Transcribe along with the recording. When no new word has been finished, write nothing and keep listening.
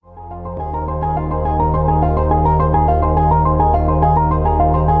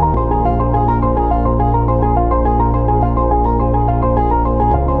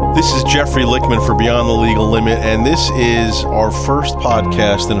Jeffrey Lichtman for Beyond the Legal Limit, and this is our first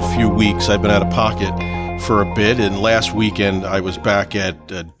podcast in a few weeks. I've been out of pocket for a bit, and last weekend I was back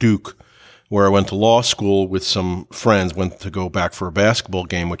at Duke, where I went to law school with some friends, went to go back for a basketball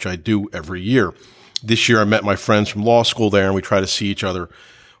game, which I do every year. This year I met my friends from law school there, and we try to see each other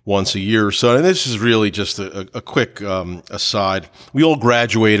once a year or so. And this is really just a quick aside. We all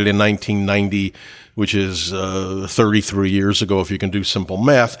graduated in 1990, which is 33 years ago, if you can do simple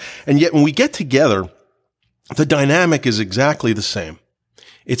math. And yet when we get together, the dynamic is exactly the same.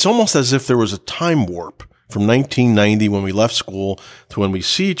 It's almost as if there was a time warp from 1990 when we left school to when we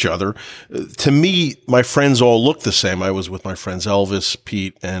see each other. To me, my friends all look the same. I was with my friends Elvis,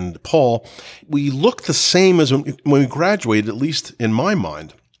 Pete, and Paul. We look the same as when we graduated, at least in my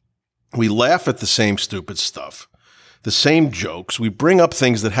mind. We laugh at the same stupid stuff, the same jokes. We bring up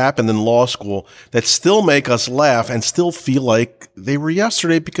things that happened in law school that still make us laugh and still feel like they were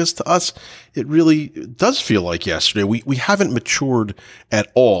yesterday, because to us, it really does feel like yesterday. We haven't matured at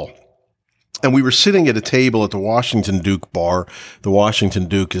all. And we were sitting at a table at the Washington Duke bar. The Washington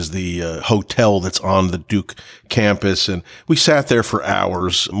Duke is the hotel that's on the Duke campus. And we sat there for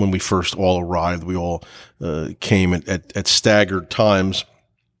hours when we first all arrived. We all came at staggered times.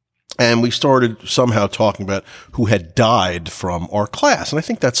 And we started somehow talking about who had died from our class. And I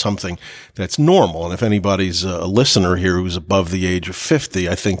think that's something that's normal. And if anybody's a listener here who's above the age of 50,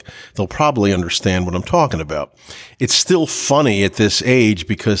 I think they'll probably understand what I'm talking about. It's still funny at this age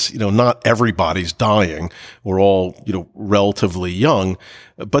because, not everybody's dying. We're all, relatively young.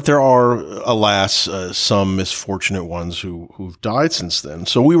 But there are, alas, some misfortunate ones who've died since then.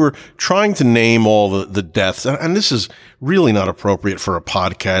 So we were trying to name all the deaths. And this is really not appropriate for a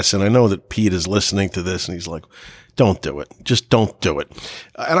podcast. And I know that Pete is listening to this and he's like, don't do it. Just don't do it.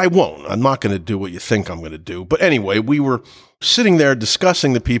 And I won't. I'm not going to do what you think I'm going to do. But anyway, we were sitting there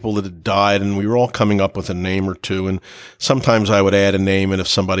discussing the people that had died, and we were all coming up with a name or two. And sometimes I would add a name and of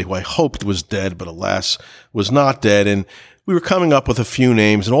somebody who I hoped was dead, but alas was not dead. And we were coming up with a few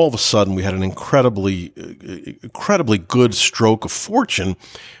names, and all of a sudden we had an incredibly good stroke of fortune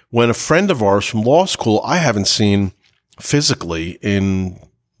when a friend of ours from law school I haven't seen physically in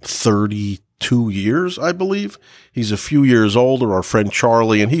 32 years, I believe. He's a few years older, our friend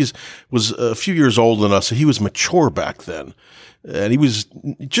Charlie, and was a few years older than us, so he was mature back then. And he was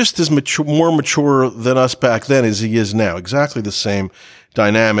just as more mature than us back then as he is now. Exactly the same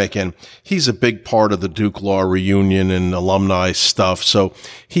dynamic. And he's a big part of the Duke Law reunion and alumni stuff. So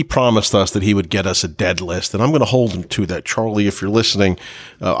he promised us that he would get us a dead list. And I'm going to hold him to that. Charlie, if you're listening,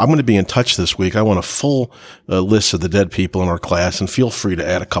 I'm going to be in touch this week. I want a full list of the dead people in our class, and feel free to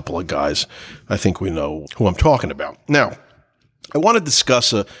add a couple of guys. I think we know who I'm talking about. Now, I want to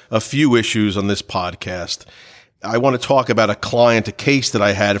discuss a few issues on this podcast. I want to talk about a case that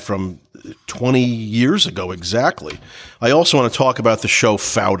I had from 20 years ago exactly. I also want to talk about the show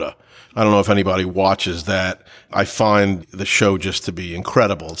Fauda. I don't know if anybody watches that. I find the show just to be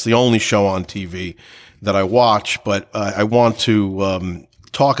incredible. It's the only show on TV that I watch, but I want to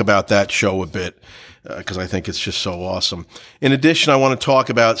talk about that show a bit because I think it's just so awesome. In addition, I want to talk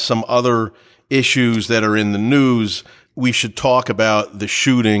about some other issues that are in the news. We should talk about the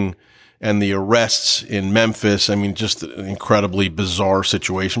shooting and the arrests in Memphis. I mean, just an incredibly bizarre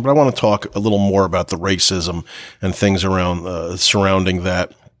situation. But I want to talk a little more about the racism and things around surrounding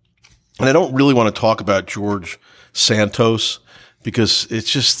that. And I don't really want to talk about George Santos because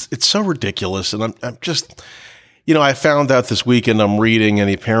it's so ridiculous. And I'm just, I found out this weekend, I'm reading, and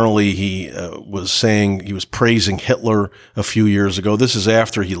apparently he was praising Hitler a few years ago. This is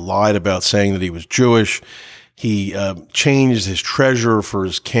after he lied about saying that he was Jewish. He changed his treasurer for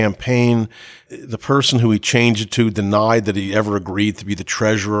his campaign. The person who he changed it to denied that he ever agreed to be the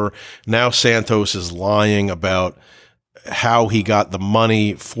treasurer. Now Santos is lying about how he got the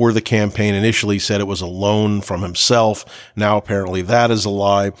money for the campaign. Initially he said it was a loan from himself. Now apparently that is a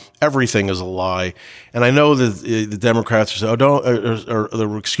lie. Everything is a lie. And I know that the Democrats are saying,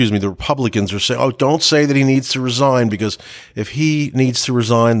 the Republicans are saying, don't say that he needs to resign, because if he needs to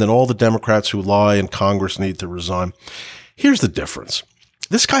resign, then all the Democrats who lie in Congress need to resign. Here's the difference.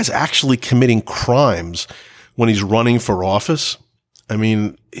 This guy's actually committing crimes when he's running for office. I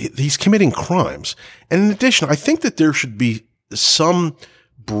mean, he's committing crimes. And in addition, I think that there should be some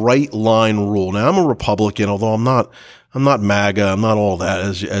bright line rule. Now, I'm a Republican, although I'm not MAGA. I'm not all that,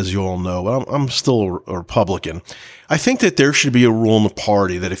 as you all know. I'm still a Republican. I think that there should be a rule in the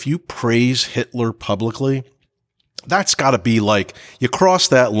party that if you praise Hitler publicly, that's got to be like, you cross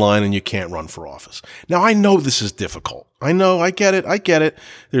that line and you can't run for office. Now, I know this is difficult. I know, I get it.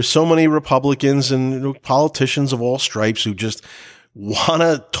 There's so many Republicans and politicians of all stripes who just want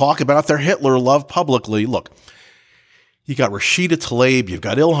to talk about their Hitler love publicly. Look, you got Rashida Tlaib, you've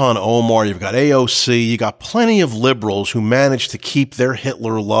got Ilhan Omar, you've got AOC, you got plenty of liberals who managed to keep their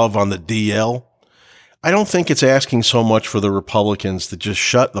Hitler love on the DL. I don't think it's asking so much for the Republicans to just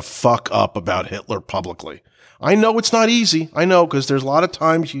shut the fuck up about Hitler publicly. I know it's not easy. I know, because there's a lot of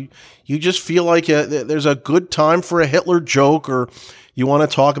times you just feel like there's a good time for a Hitler joke, or you want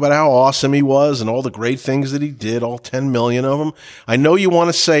to talk about how awesome he was and all the great things that he did, all 10 million of them. I know you want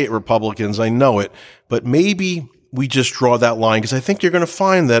to say it, Republicans. I know it. But maybe we just draw that line, because I think you're going to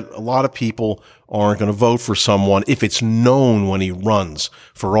find that a lot of people aren't going to vote for someone if it's known when he runs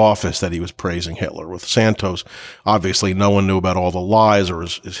for office that he was praising Hitler. With Santos, obviously no one knew about all the lies or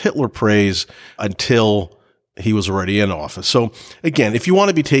his Hitler praise until he was already in office. So again, if you want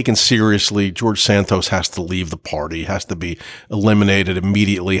to be taken seriously, George Santos has to leave the party, has to be eliminated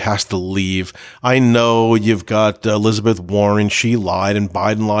immediately, has to leave. I know you've got Elizabeth Warren. She lied, and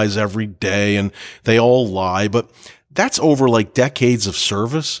Biden lies every day, and they all lie, but that's over like decades of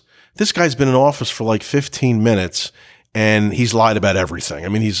service. This guy's been in office for like 15 minutes, and he's lied about everything. I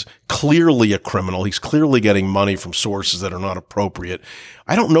mean, he's clearly a criminal. He's clearly getting money from sources that are not appropriate.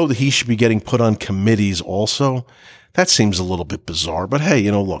 I don't know that he should be getting put on committees also. That seems a little bit bizarre. But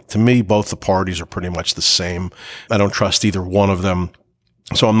hey, look, to me, both the parties are pretty much the same. I don't trust either one of them.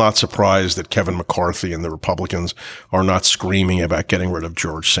 So I'm not surprised that Kevin McCarthy and the Republicans are not screaming about getting rid of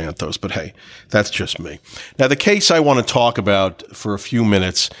George Santos. But hey, that's just me. Now, the case I want to talk about for a few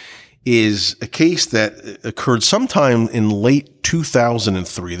minutes is a case that occurred sometime in late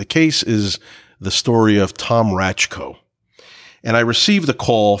 2003. The case is the story of Tom Rachko. And I received a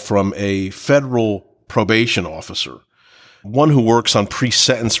call from a federal probation officer, one who works on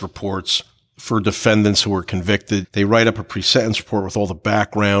pre-sentence reports for defendants who are convicted. They write up a pre-sentence report with all the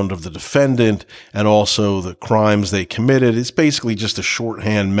background of the defendant and also the crimes they committed. It's basically just a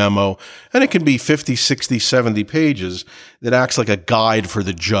shorthand memo, and it can be 50, 60, 70 pages that acts like a guide for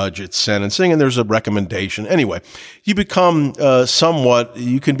the judge at sentencing, and there's a recommendation. Anyway, you become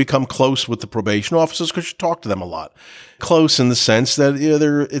you can become close with the probation officers because you talk to them a lot. Close in the sense that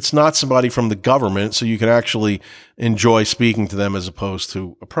it's not somebody from the government, so you can actually enjoy speaking to them as opposed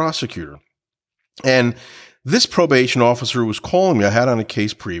to a prosecutor. And this probation officer who was calling me, I had on a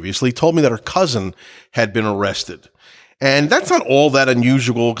case previously, told me that her cousin had been arrested. And that's not all that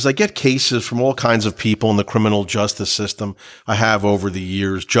unusual, because I get cases from all kinds of people in the criminal justice system I have over the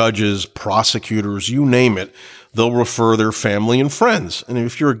years, judges, prosecutors, you name it. They'll refer their family and friends. And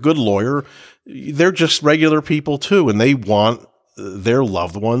if you're a good lawyer, they're just regular people too, and they want their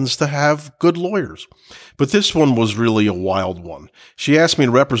loved ones to have good lawyers. But this one was really a wild one. She asked me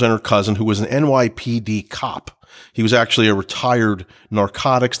to represent her cousin, who was an NYPD cop. He was actually a retired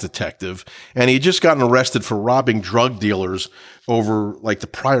narcotics detective, and he had just gotten arrested for robbing drug dealers over like the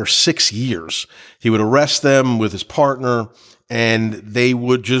prior 6 years. He would arrest them with his partner, and they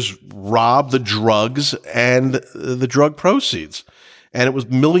would just rob the drugs and the drug proceeds. And it was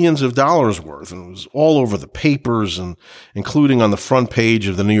millions of dollars worth, and it was all over the papers, and including on the front page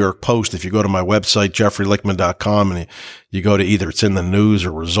of the New York Post. If you go to my website, jeffreylichtman.com, and you go to either it's in the news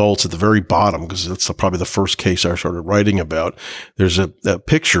or results at the very bottom, because it's probably the first case I started writing about. There's a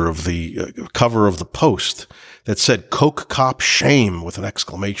picture of the cover of the Post that said "Coke Cop Shame" with an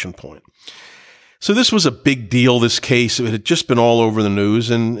exclamation point. So this was a big deal, this case. It had just been all over the news,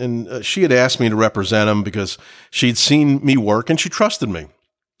 and she had asked me to represent him because she'd seen me work and she trusted me.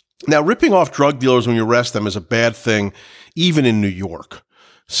 Now, ripping off drug dealers when you arrest them is a bad thing, even in New York.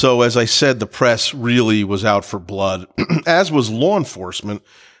 So as I said, the press really was out for blood, as was law enforcement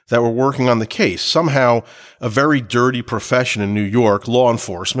that were working on the case. Somehow, a very dirty profession in New York, law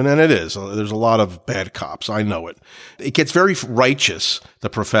enforcement, and it is. There's a lot of bad cops. I know it. It gets very righteous, the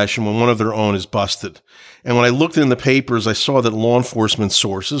profession, when one of their own is busted. And when I looked in the papers, I saw that law enforcement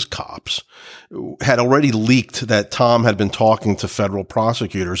sources, cops, had already leaked that Tom had been talking to federal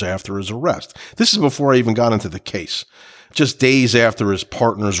prosecutors after his arrest. This is before I even got into the case. Just days after his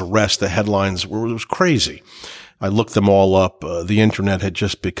partner's arrest, the headlines were, it was crazy. I looked them all up. The internet had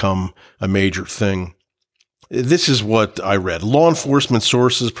just become a major thing. This is what I read. Law enforcement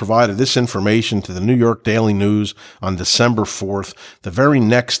sources provided this information to the New York Daily News on December 4th, the very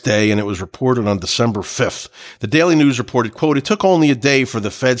next day, and it was reported on December 5th. The Daily News reported, quote, "It took only a day for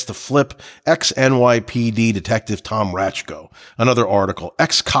the feds to flip ex-NYPD detective Tom Rachko." Another article,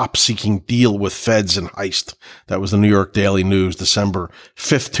 "Ex-cop seeking deal with feds in heist." That was the New York Daily News, December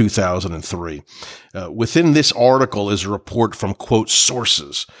 5th, 2003. Within this article is a report from, quote,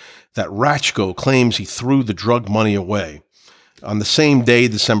 sources that Rachko claims he threw the drug money away. On the same day,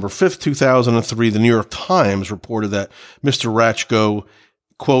 December 5th, 2003, the New York Times reported that Mr. Rachko,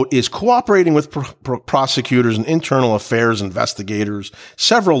 quote, is cooperating with prosecutors and internal affairs investigators,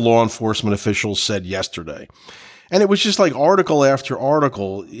 several law enforcement officials said yesterday. And it was just like article after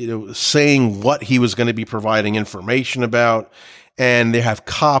article, saying what he was going to be providing information about. And they have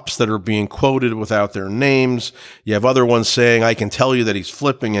cops that are being quoted without their names. You have other ones saying, I can tell you that he's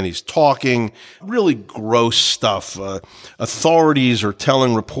flipping and he's talking. Really gross stuff. Authorities are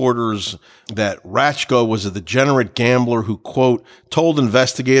telling reporters that Rachko was a degenerate gambler who, quote, told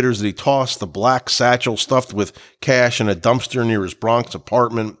investigators that he tossed the black satchel stuffed with cash in a dumpster near his Bronx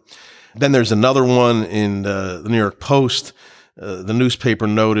apartment. Then there's another one in the New York Post. The newspaper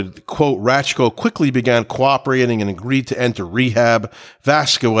noted, quote, Rachko quickly began cooperating and agreed to enter rehab.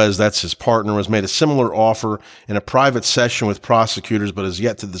 Vasquez, that's his partner, has made a similar offer in a private session with prosecutors, but has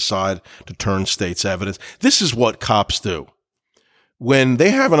yet to decide to turn state's evidence. This is what cops do. When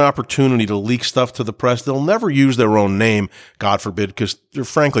they have an opportunity to leak stuff to the press, they'll never use their own name, God forbid, because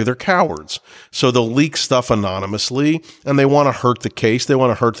frankly, they're cowards. So they'll leak stuff anonymously, and they want to hurt the case. They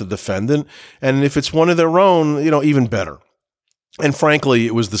want to hurt the defendant. And if it's one of their own, even better. And frankly,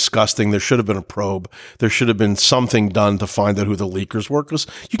 it was disgusting. There should have been a probe. There should have been something done to find out who the leakers were, because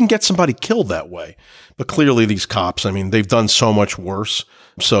you can get somebody killed that way. But clearly these cops, they've done so much worse,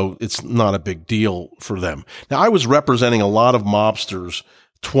 so it's not a big deal for them. Now, I was representing a lot of mobsters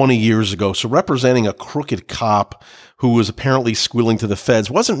 20 years ago, so representing a crooked cop who was apparently squealing to the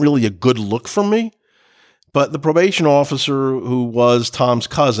feds wasn't really a good look for me. But the probation officer, who was Tom's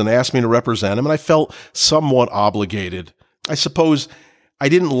cousin, asked me to represent him, and I felt somewhat obligated. I suppose I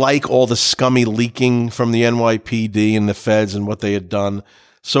didn't like all the scummy leaking from the NYPD and the feds and what they had done.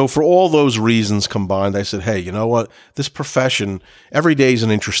 So for all those reasons combined, I said, hey, you know what? This profession, every day is an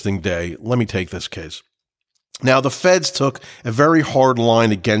interesting day. Let me take this case. Now, the feds took a very hard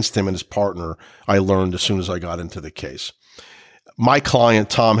line against him and his partner, I learned as soon as I got into the case. My client,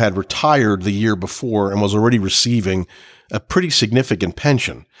 Tom, had retired the year before and was already receiving a pretty significant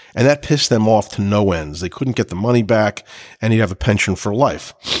pension, and that pissed them off to no ends. They couldn't get the money back, and he'd have a pension for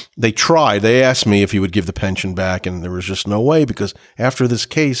life. They tried. They asked me if he would give the pension back, and there was just no way, because after this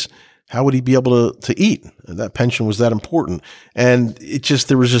case, how would he be able to eat? That pension was that important, and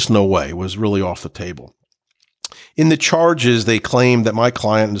there was just no way. It was really off the table. In the charges, they claimed that my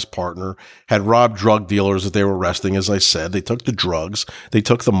client and his partner had robbed drug dealers that they were arresting. As I said, they took the drugs, they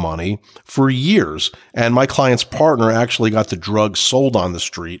took the money for years. And my client's partner actually got the drugs sold on the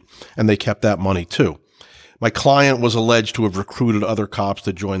street, and they kept that money too. My client was alleged to have recruited other cops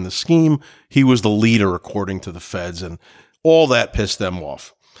to join the scheme. He was the leader, according to the feds, and all that pissed them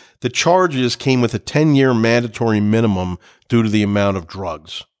off. The charges came with a 10-year mandatory minimum due to the amount of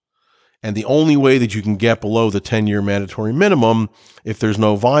drugs. And the only way that you can get below the 10-year mandatory minimum, if there's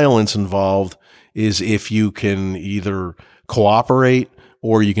no violence involved, is if you can either cooperate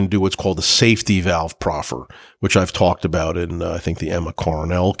or you can do what's called a safety valve proffer, which I've talked about in, I think, the Emma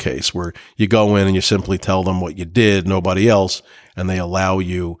Coronel case, where you go in and you simply tell them what you did, nobody else, and they allow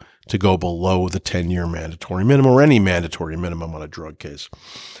you to go below the 10-year mandatory minimum or any mandatory minimum on a drug case.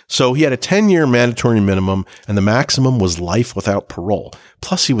 So he had a 10-year mandatory minimum, and the maximum was life without parole.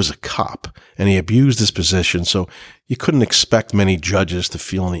 Plus, he was a cop, and he abused his position, so you couldn't expect many judges to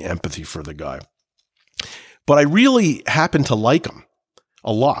feel any empathy for the guy. But I really happened to like him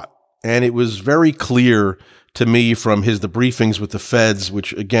a lot, and it was very clear to me from his debriefings with the feds,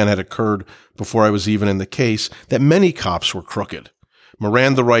 which, again, had occurred before I was even in the case, that many cops were crooked.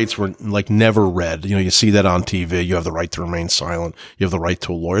 Miranda rights were never read. You see that on TV. You have the right to remain silent. You have the right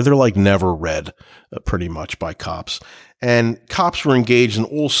to a lawyer. They're never read pretty much by cops. And cops were engaged in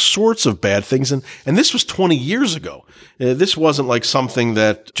all sorts of bad things. And this was 20 years ago. This wasn't something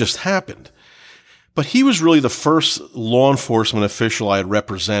that just happened. But he was really the first law enforcement official I had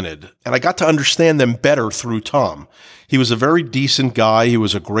represented. And I got to understand them better through Tom. He was a very decent guy. He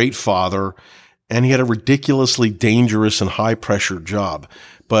was a great father. And he had a ridiculously dangerous and high-pressure job.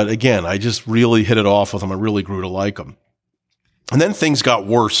 But again, I just really hit it off with him. I really grew to like him. And then things got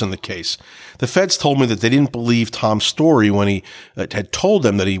worse in the case. The feds told me that they didn't believe Tom's story when he had told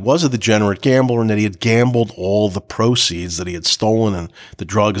them that he was a degenerate gambler and that he had gambled all the proceeds that he had stolen and the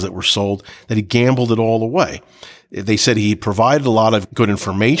drugs that were sold, that he gambled it all away. They said he provided a lot of good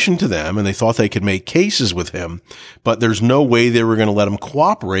information to them, and they thought they could make cases with him, but there's no way they were going to let him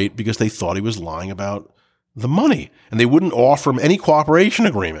cooperate because they thought he was lying about the money, and they wouldn't offer him any cooperation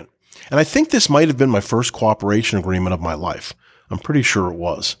agreement. And I think this might have been my first cooperation agreement of my life. I'm pretty sure it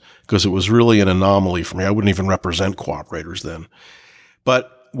was, because it was really an anomaly for me. I wouldn't even represent cooperators then.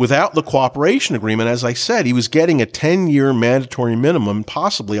 But without the cooperation agreement, as I said, he was getting a 10-year mandatory minimum,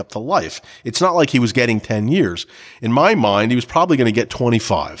 possibly up to life. It's not like he was getting 10 years. In my mind, he was probably going to get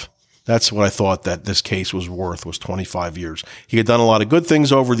 25. That's what I thought that this case was worth, was 25 years. He had done a lot of good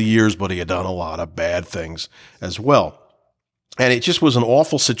things over the years, but he had done a lot of bad things as well. And it just was an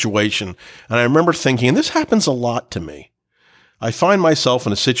awful situation. And I remember thinking, and this happens a lot to me, I find myself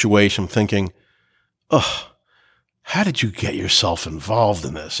in a situation thinking, ugh, how did you get yourself involved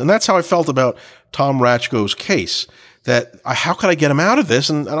in this? And that's how I felt about Tom Ratchko's case, that how could I get him out of this?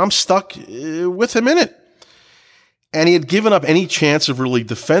 And I'm stuck with him in it. And he had given up any chance of really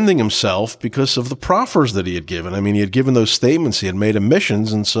defending himself because of the proffers that he had given. I mean, he had given those statements, he had made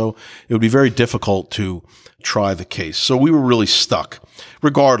omissions, and so it would be very difficult to try the case. So we were really stuck.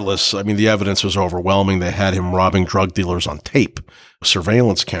 Regardless, I mean, the evidence was overwhelming. They had him robbing drug dealers on tape,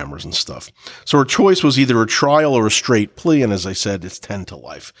 surveillance cameras and stuff. So our choice was either a trial or a straight plea, and as I said, it's 10 to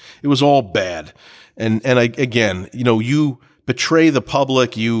life. It was all bad. And again, you betray the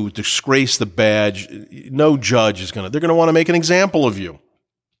public, you disgrace the badge, no judge is they're going to want to make an example of you.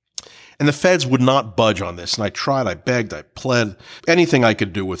 And the feds would not budge on this. And I tried, I begged, I pled, anything I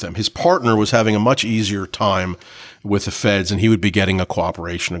could do with him. His partner was having a much easier time with the feds, and he would be getting a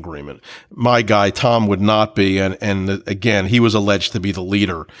cooperation agreement. My guy, Tom, would not be. And again, he was alleged to be the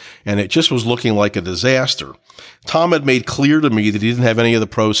leader, and it just was looking like a disaster. Tom had made clear to me that he didn't have any of the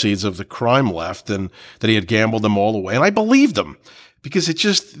proceeds of the crime left and that he had gambled them all away. And I believed him. Because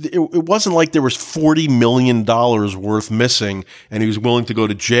it wasn't like there was $40 million worth missing and he was willing to go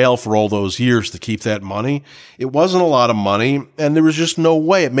to jail for all those years to keep that money. It wasn't a lot of money, and there was just no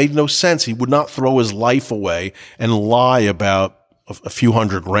way. It made no sense. He would not throw his life away and lie about a few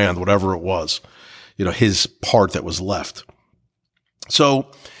 $100,000, whatever it was, his part that was left. So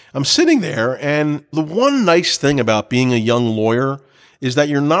I'm sitting there, and the one nice thing about being a young lawyer is that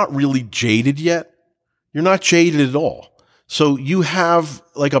you're not really jaded yet. You're not jaded at all. So you have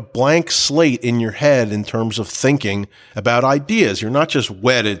like a blank slate in your head in terms of thinking about ideas. You're not just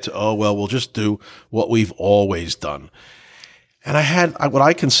wedded to, we'll just do what we've always done. And I had what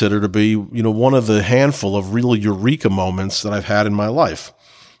I consider to be, one of the handful of real eureka moments that I've had in my life.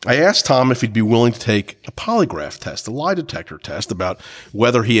 I asked Tom if he'd be willing to take a polygraph test, a lie detector test about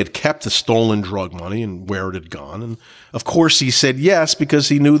whether he had kept the stolen drug money and where it had gone. And of course he said yes, because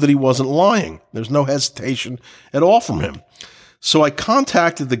he knew that he wasn't lying. There's no hesitation at all from him. So I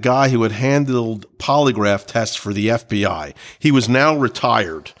contacted the guy who had handled polygraph tests for the FBI. He was now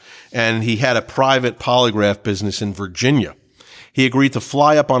retired, and he had a private polygraph business in Virginia. He agreed to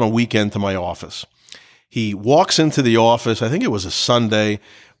fly up on a weekend to my office. He walks into the office, I think it was a Sunday.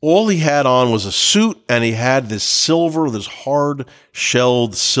 All he had on was a suit, and he had this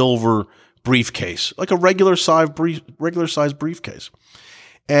hard-shelled silver briefcase, like a regular-sized briefcase.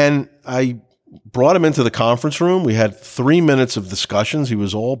 And I brought him into the conference room. We had 3 minutes of discussions. He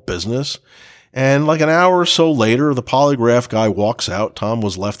was all business. And like an hour or so later, the polygraph guy walks out. Tom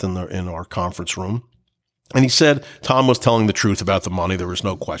was left in our conference room. And he said Tom was telling the truth about the money. There was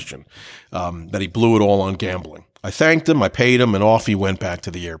no question that he blew it all on gambling. I thanked him, I paid him, and off he went back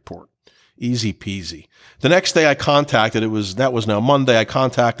to the airport. Easy peasy. The next day I contacted, that was now Monday, I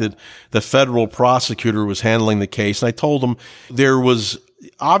contacted the federal prosecutor who was handling the case, and I told him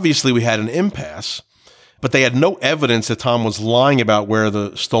obviously we had an impasse, but they had no evidence that Tom was lying about where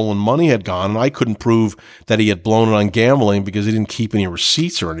the stolen money had gone, and I couldn't prove that he had blown it on gambling because he didn't keep any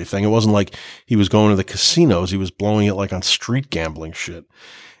receipts or anything. It wasn't like he was going to the casinos. He was blowing it like on street gambling shit.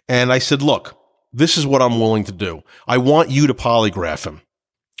 And I said, look, this is what I'm willing to do. I want you to polygraph him.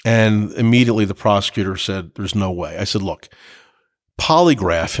 And immediately the prosecutor said, there's no way. I said, look,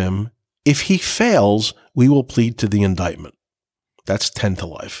 polygraph him. If he fails, we will plead to the indictment. That's 10 to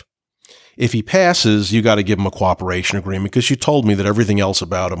life. If he passes, you got to give him a cooperation agreement because you told me that everything else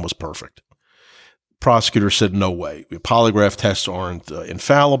about him was perfect. Prosecutor said, no way. Polygraph tests aren't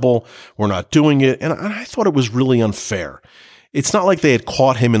infallible. We're not doing it. And I thought it was really unfair. It's not like they had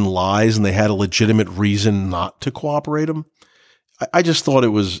caught him in lies and they had a legitimate reason not to cooperate him. I just thought it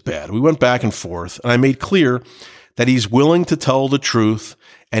was bad. We went back and forth, and I made clear that he's willing to tell the truth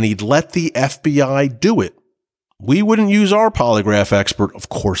and he'd let the FBI do it. We wouldn't use our polygraph expert. Of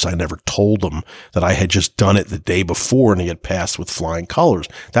course, I never told him that I had just done it the day before and he had passed with flying colors.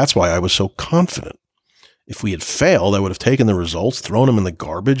 That's why I was so confident. If we had failed, I would have taken the results, thrown them in the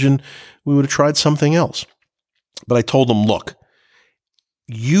garbage, and we would have tried something else. But I told him, look,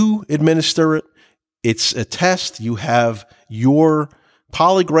 you administer it. It's a test. You have your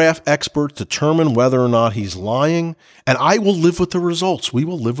polygraph expert determine whether or not he's lying, and I will live with the results. We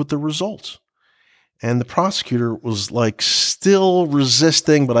will live with the results. And the prosecutor was like still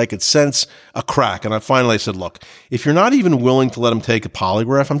resisting, but I could sense a crack. And I finally said, look, if you're not even willing to let him take a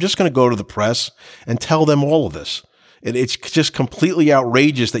polygraph, I'm just going to go to the press and tell them all of this. It's just completely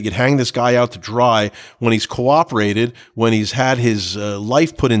outrageous that you'd hang this guy out to dry when he's cooperated, when he's had his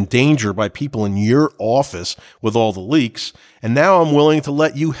life put in danger by people in your office with all the leaks. And now I'm willing to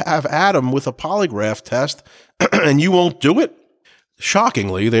let you have Adam with a polygraph test and you won't do it?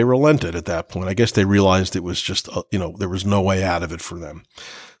 Shockingly, they relented at that point. I guess they realized it was just, there was no way out of it for them.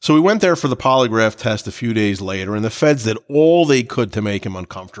 So we went there for the polygraph test a few days later, and the feds did all they could to make him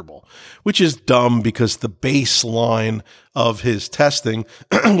uncomfortable, which is dumb because the baseline of his testing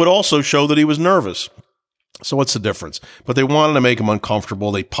would also show that he was nervous. So what's the difference? But they wanted to make him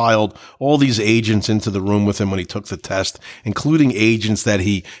uncomfortable. They piled all these agents into the room with him when he took the test, including agents that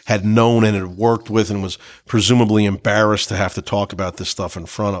he had known and had worked with and was presumably embarrassed to have to talk about this stuff in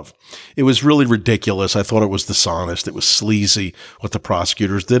front of. It was really ridiculous. I thought it was dishonest. It was sleazy what the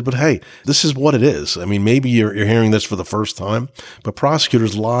prosecutors did. But hey, this is what it is. I mean, maybe you're hearing this for the first time, but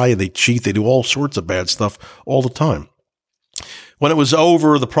prosecutors lie, they cheat, they do all sorts of bad stuff all the time. When it was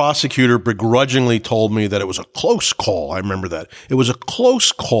over, the prosecutor begrudgingly told me that it was a close call. I remember that. It was a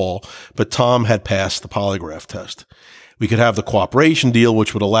close call, but Tom had passed the polygraph test. We could have the cooperation deal,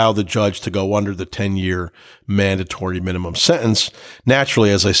 which would allow the judge to go under the 10-year mandatory minimum sentence. Naturally,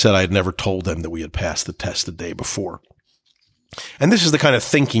 as I said, I had never told them that we had passed the test the day before. And this is the kind of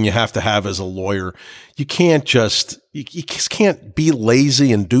thinking you have to have as a lawyer. You can't just be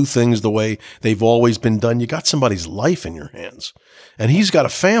lazy and do things the way they've always been done. You got somebody's life in your hands, and he's got a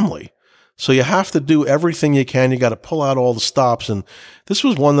family. So you have to do everything you can. You got to pull out all the stops. And this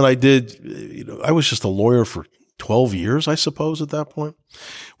was one that I did. I was just a lawyer for 12 years, I suppose, at that point.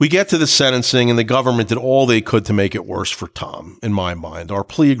 We get to the sentencing, and the government did all they could to make it worse for Tom, in my mind. Our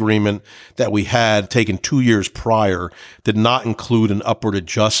plea agreement that we had taken 2 years prior did not include an upward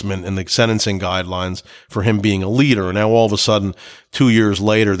adjustment in the sentencing guidelines for him being a leader. And now all of a sudden, 2 years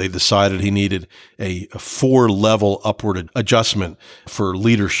later, they decided he needed a 4-level upward adjustment for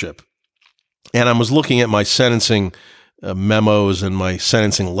leadership. And I was looking at my sentencing memos and my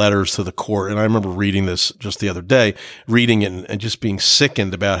sentencing letters to the court. And I remember reading this just the other day, reading it and just being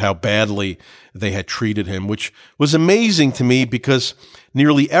sickened about how badly they had treated him, which was amazing to me because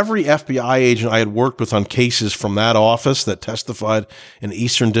nearly every FBI agent I had worked with on cases from that office that testified in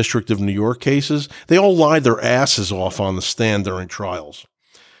Eastern District of New York cases, they all lied their asses off on the stand during trials.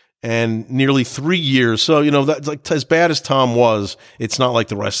 And nearly 3 years. So, that's like as bad as Tom was, it's not like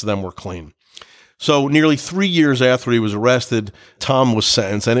the rest of them were clean. So nearly 3 years after he was arrested, Tom was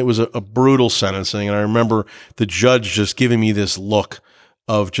sentenced, and it was a brutal sentencing. And I remember the judge just giving me this look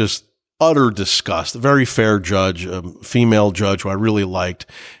of just utter disgust. A very fair judge, a female judge who I really liked.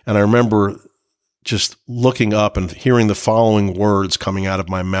 And I remember just looking up and hearing the following words coming out of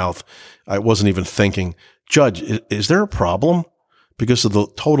my mouth. I wasn't even thinking, "Judge, is there a problem?" Because of the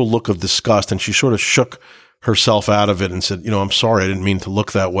total look of disgust. And she sort of shook herself out of it and said, "I'm sorry, I didn't mean to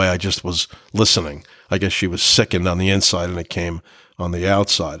look that way. I just was listening." I guess she was sickened on the inside and it came on the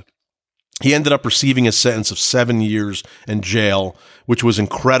outside. He ended up receiving a sentence of 7 years in jail, which was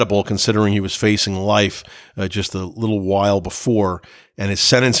incredible considering he was facing life just a little while before, and his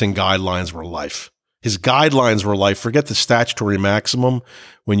sentencing guidelines were life. His guidelines were life. Forget the statutory maximum.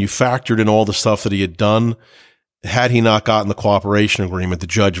 When you factored in all the stuff that he had done, had he not gotten the cooperation agreement, the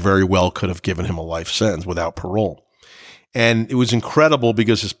judge very well could have given him a life sentence without parole. And it was incredible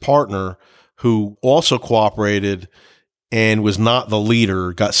because his partner, who also cooperated and was not the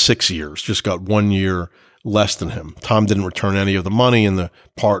leader, got 6 years, just got 1 year less than him. Tom didn't return any of the money, and the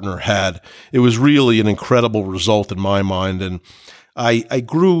partner had. It was really an incredible result in my mind. And I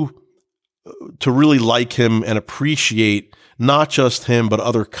grew to really like him and appreciate not just him, but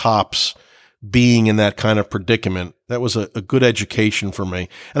other cops being in that kind of predicament. That was a good education for me.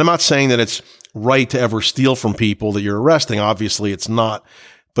 And I'm not saying that it's right to ever steal from people that you're arresting. Obviously, it's not.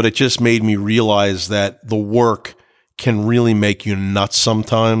 But it just made me realize that the work can really make you nuts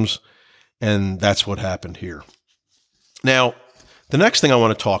sometimes. And that's what happened here. Now, the next thing I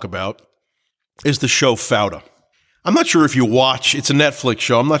want to talk about is the show Fauda. I'm not sure if you watch, it's a Netflix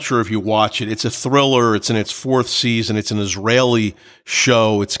show. I'm not sure if you watch it. It's a thriller. It's in its 4th season. It's an Israeli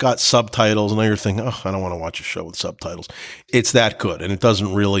show. It's got subtitles. And now you're thinking, I don't want to watch a show with subtitles. It's that good. And it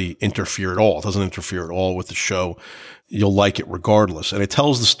doesn't really interfere at all. It doesn't interfere at all with the show. you'll like it regardless. And it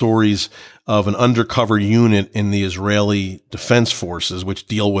tells the stories of an undercover unit in the Israeli Defense Forces, which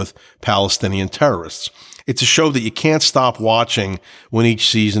deal with Palestinian terrorists. It's a show that you can't stop watching when each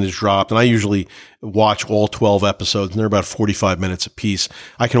season is dropped. And I usually watch all 12 episodes, and they're about 45 minutes apiece.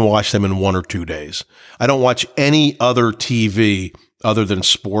 I can watch them in 1 or 2 days. I don't watch any other TV other than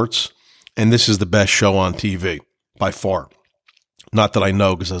sports. And this is the best show on TV by far. Not that I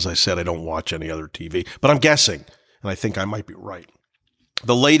know, because as I said, I don't watch any other TV, but I'm guessing, and I think I might be right.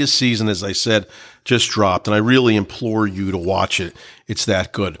 The latest season, as I said, just dropped, and I really implore you to watch it. It's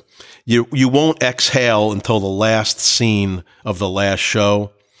that good. You won't exhale until the last scene of the last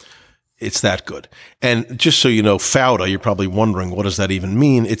show. It's that good. And just so you know, Fauda, you're probably wondering, what does that even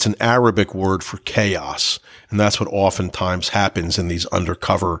mean? It's an Arabic word for chaos. And that's what oftentimes happens in these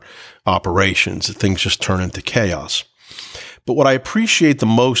undercover operations. Things just turn into chaos. But what I appreciate the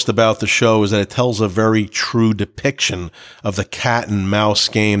most about the show is that it tells a very true depiction of the cat and mouse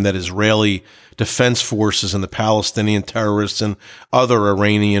game that Israeli Defense Forces and the Palestinian terrorists and other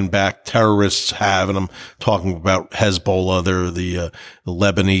Iranian-backed terrorists have. And I'm talking about Hezbollah. They're the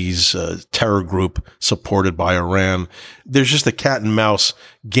Lebanese terror group supported by Iran. There's just a cat and mouse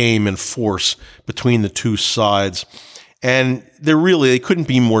game and force between the two sides. And they couldn't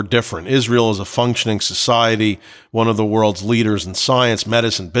be more different. Israel is a functioning society, one of the world's leaders in science,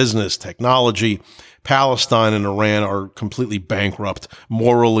 medicine, business, technology. Palestine and Iran are completely bankrupt,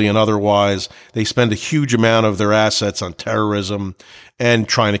 morally and otherwise. They spend a huge amount of their assets on terrorism and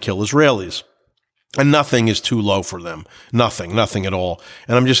trying to kill Israelis. And nothing is too low for them. Nothing at all.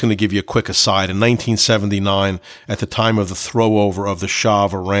 And I'm just going to give you a quick aside. In 1979, at the time of the throwover of the Shah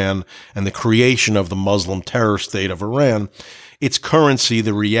of Iran and the creation of the Muslim terror state of Iran, its currency,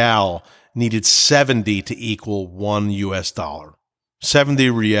 the rial, needed 70 to equal $1. 70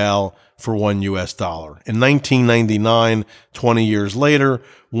 rial for $1. In 1999, 20 years later,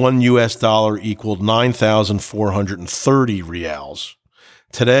 $1 equaled 9,430 rials.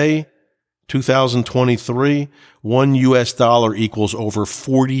 Today, 2023, $1 equals over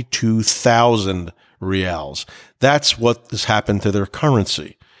 42,000 rials. That's what has happened to their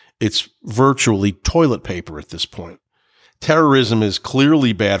currency. It's virtually toilet paper at this point. Terrorism is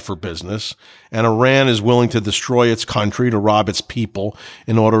clearly bad for business, and Iran is willing to destroy its country to rob its people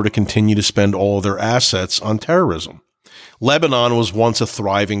in order to continue to spend all of their assets on terrorism. Lebanon was once a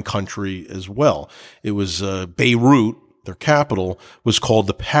thriving country as well. It was Beirut. Their capital was called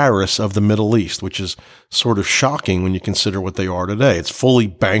the Paris of the Middle East, which is sort of shocking when you consider what they are today. It's fully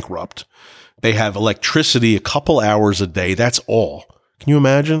bankrupt. They have electricity a couple hours a day. That's all. Can you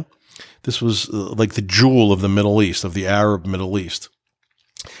imagine? This was like the jewel of the Middle East, of the Arab Middle East.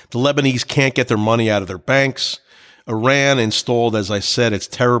 The Lebanese can't get their money out of their banks. Iran installed, as I said, its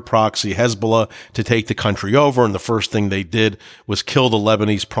terror proxy Hezbollah to take the country over, and the first thing they did was kill the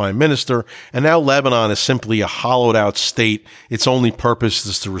Lebanese prime minister. And now Lebanon is simply a hollowed-out state. Its only purpose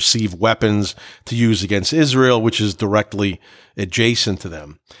is to receive weapons to use against Israel, which is directly adjacent to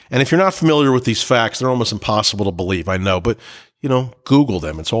them. And if you're not familiar with these facts, they're almost impossible to believe, I know, but Google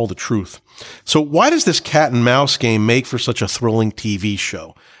them. It's all the truth. So why does this cat and mouse game make for such a thrilling TV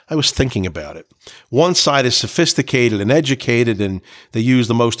show? I was thinking about it. One side is sophisticated and educated, and they use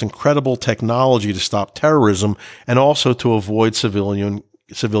the most incredible technology to stop terrorism and also to avoid civilian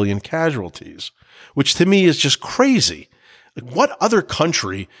casualties, which to me is just crazy. Like, what other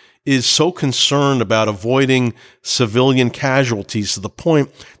country is so concerned about avoiding civilian casualties to the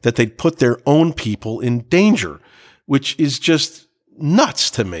point that they'd put their own people in danger? Which is just nuts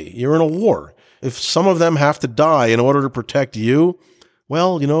to me. You're in a war. If some of them have to die in order to protect you,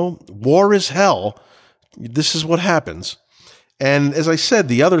 well, war is hell. This is what happens. And as I said,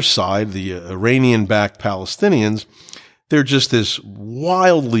 the other side, the Iranian-backed Palestinians, they're just this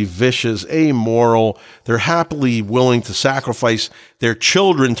wildly vicious, amoral. They're happily willing to sacrifice their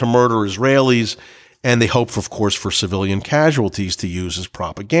children to murder Israelis, and they hope, of course, for civilian casualties to use as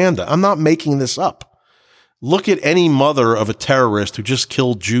propaganda. I'm not making this up. Look at any mother of a terrorist who just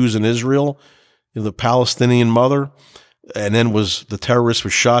killed Jews in Israel, the Palestinian mother, and then the terrorist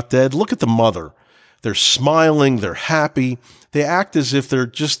was shot dead. Look at the mother. They're smiling. They're happy. They act as if they're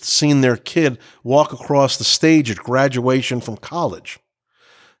just seeing their kid walk across the stage at graduation from college.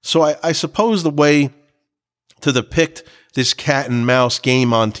 So I suppose the way to depict this cat and mouse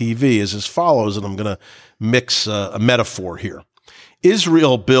game on TV is as follows, and I'm going to mix a metaphor here.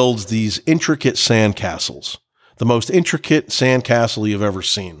 Israel builds these intricate sandcastles, the most intricate sandcastle you've ever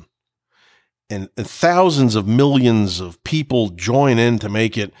seen. And thousands of millions of people join in to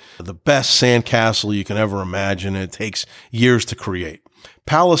make it the best sandcastle you can ever imagine. It takes years to create.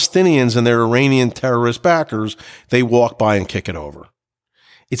 Palestinians and their Iranian terrorist backers, they walk by and kick it over.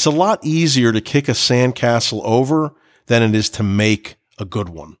 It's a lot easier to kick a sandcastle over than it is to make a good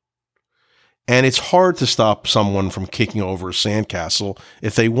one. And it's hard to stop someone from kicking over a sandcastle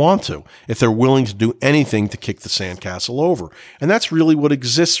if they want to, if they're willing to do anything to kick the sandcastle over. And that's really what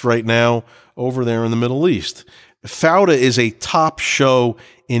exists right now over there in the Middle East. Fauda is a top show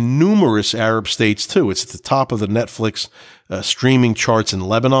in numerous Arab states, too. It's at the top of the Netflix streaming charts in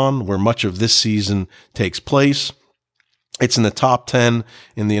Lebanon, where much of this season takes place. It's in the top 10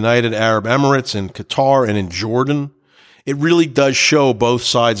 in the United Arab Emirates, in Qatar, and in Jordan. It really does show both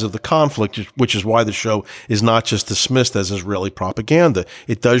sides of the conflict, which is why the show is not just dismissed as Israeli propaganda.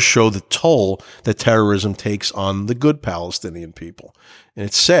 It does show the toll that terrorism takes on the good Palestinian people. And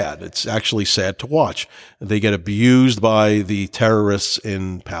it's sad. It's actually sad to watch. They get abused by the terrorists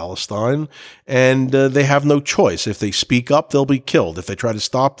in Palestine, and they have no choice. If they speak up, they'll be killed. If they try to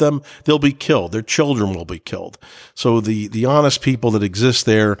stop them, they'll be killed. Their children will be killed. So the honest people that exist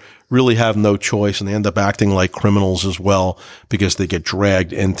there really have no choice, and they end up acting like criminals as well because they get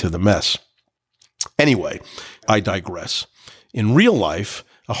dragged into the mess. Anyway, I digress. In real life,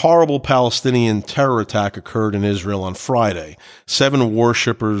 a horrible Palestinian terror attack occurred in Israel on Friday. 7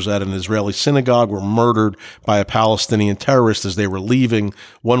 worshippers at an Israeli synagogue were murdered by a Palestinian terrorist as they were leaving.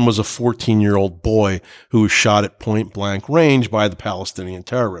 One was a 14-year-old boy who was shot at point-blank range by the Palestinian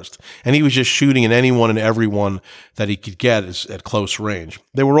terrorist. And he was just shooting at anyone and everyone that he could get at close range.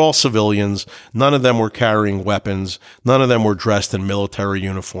 They were all civilians. None of them were carrying weapons. None of them were dressed in military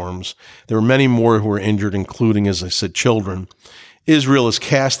uniforms. There were many more who were injured, including, as I said, children. Israel is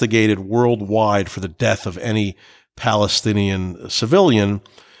castigated worldwide for the death of any Palestinian civilian,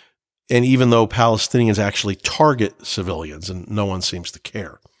 and even though Palestinians actually target civilians, and no one seems to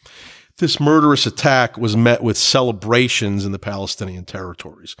care. This murderous attack was met with celebrations in the Palestinian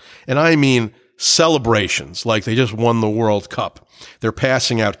territories. And I mean celebrations, like they just won the World Cup. They're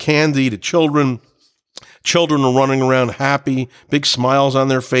passing out candy to children. Children are running around happy, big smiles on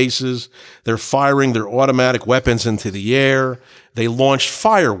their faces. They're firing their automatic weapons into the air. They launched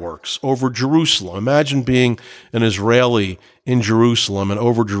fireworks over Jerusalem. Imagine being an Israeli in Jerusalem, and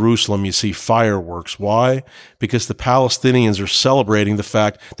over Jerusalem you see fireworks. Why? Because the Palestinians are celebrating the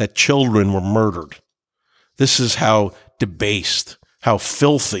fact that children were murdered. This is how debased, how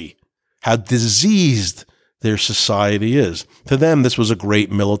filthy, how diseased their society is. To them, this was a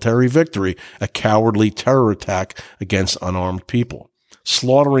great military victory, a cowardly terror attack against unarmed people,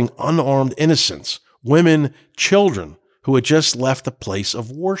 slaughtering unarmed innocents, women, children who had just left a place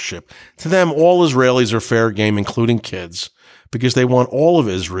of worship. To them, all Israelis are fair game, including kids, because they want all of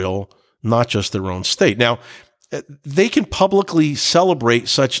Israel, not just their own state. Now, they can publicly celebrate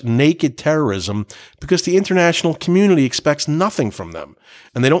such naked terrorism because the international community expects nothing from them,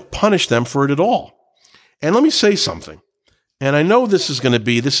 and they don't punish them for it at all. And let me say something, and I know this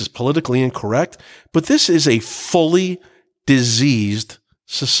is politically incorrect, but this is a fully diseased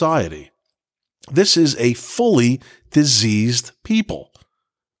society. This is a fully diseased people.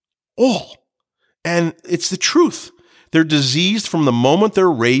 All. And it's the truth. They're diseased from the moment they're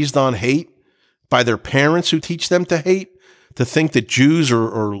raised on hate by their parents who teach them to hate, to think that Jews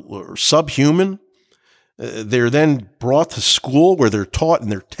are subhuman. They're then brought to school where they're taught in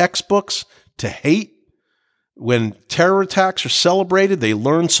their textbooks to hate. When terror attacks are celebrated, they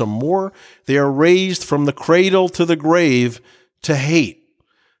learn some more. They are raised from the cradle to the grave to hate.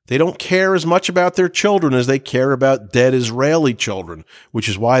 They don't care as much about their children as they care about dead Israeli children, which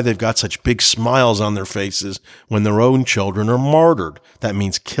is why they've got such big smiles on their faces when their own children are martyred. That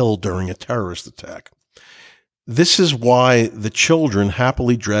means killed during a terrorist attack. This is why the children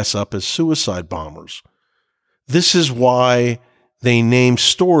happily dress up as suicide bombers. This is why they name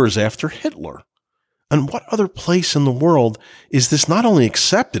stores after Hitler. And what other place in the world is this not only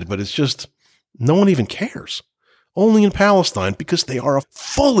accepted, but it's just no one even cares? Only in Palestine, because they are a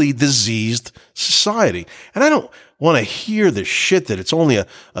fully diseased society. And I don't want to hear this shit that it's only a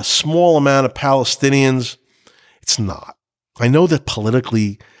small amount of Palestinians. It's not. I know the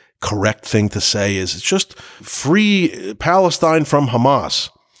politically correct thing to say is it's just free Palestine from Hamas.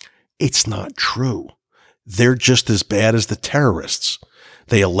 It's not true. They're just as bad as the terrorists.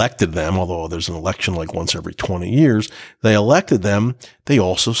 They elected them, although there's an election like once every 20 years. They elected them. They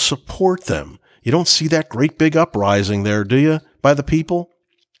also support them. You don't see that great big uprising there, do you, by the people?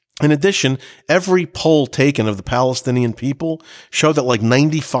 In addition, every poll taken of the Palestinian people showed that like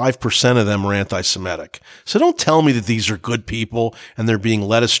 95% of them are anti-Semitic. So don't tell me that these are good people and they're being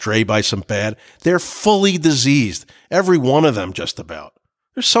led astray by some bad. They're fully diseased. Every one of them, just about.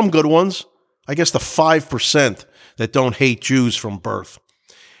 There's some good ones. I guess the 5% that don't hate Jews from birth.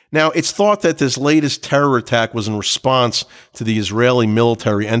 Now, it's thought that this latest terror attack was in response to the Israeli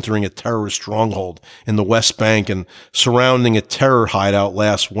military entering a terrorist stronghold in the West Bank and surrounding a terror hideout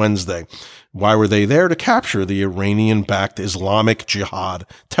last Wednesday. Why were they there? To capture the Iranian-backed Islamic Jihad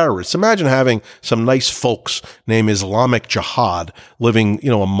terrorists. Imagine having some nice folks named Islamic Jihad living,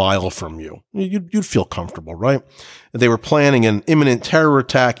 a mile from you. You'd feel comfortable, right? They were planning an imminent terror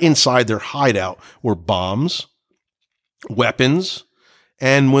attack. Inside their hideout were bombs, weapons,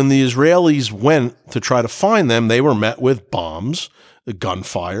 and when the Israelis went to try to find them, they were met with bombs,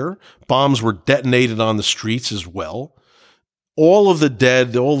 gunfire. Bombs were detonated on the streets as well. All of the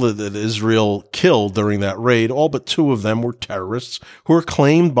dead, all that Israel killed during that raid, all but 2 of them were terrorists who were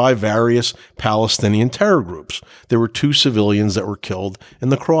claimed by various Palestinian terror groups. There were 2 civilians that were killed in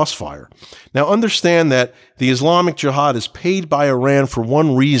the crossfire. Now understand that the Islamic Jihad is paid by Iran for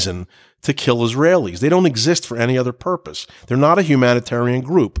one reason: to kill Israelis. They don't exist for any other purpose. They're not a humanitarian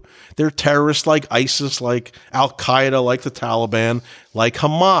group. They're terrorists like ISIS, like Al-Qaeda, like the Taliban, like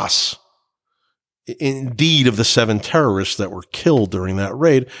Hamas. Indeed, of the 7 terrorists that were killed during that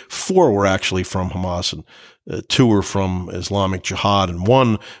raid, 4 were actually from Hamas and 2 were from Islamic Jihad, and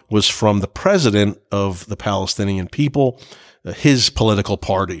 1 was from the president of the Palestinian people, his political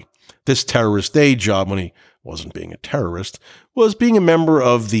party. This terrorist day job, when he wasn't being a terrorist, was being a member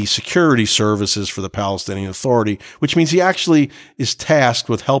of the security services for the Palestinian Authority, which means he actually is tasked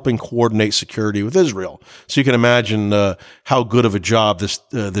with helping coordinate security with Israel. So you can imagine how good of a job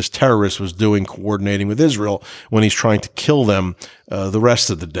this terrorist was doing coordinating with Israel when he's trying to kill them the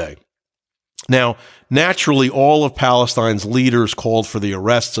rest of the day. Now, naturally, all of Palestine's leaders called for the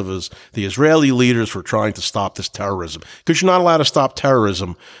arrests of the Israeli leaders for trying to stop this terrorism, because you're not allowed to stop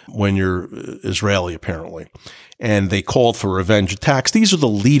terrorism when you're Israeli, apparently. And they called for revenge attacks. These are the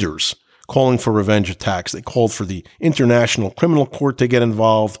leaders calling for revenge attacks. They called for the International Criminal Court to get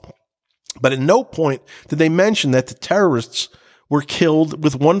involved. But at no point did they mention that the terrorists were killed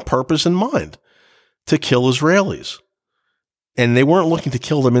with one purpose in mind: to kill Israelis. And they weren't looking to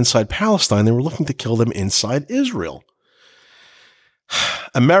kill them inside Palestine. They were looking to kill them inside Israel.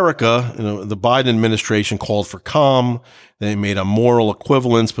 America, the Biden administration called for calm. They made a moral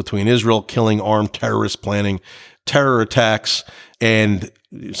equivalence between Israel killing armed terrorists planning terror attacks and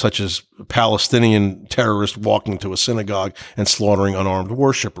such as Palestinian terrorists walking to a synagogue and slaughtering unarmed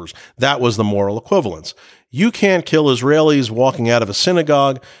worshipers. That was the moral equivalence. You can't kill Israelis walking out of a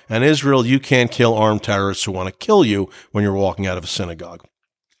synagogue, and Israel, you can't kill armed terrorists who want to kill you when you're walking out of a synagogue.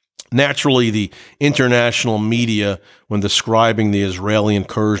 Naturally, the international media, when describing the Israeli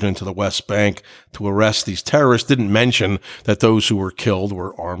incursion into the West Bank to arrest these terrorists, didn't mention that those who were killed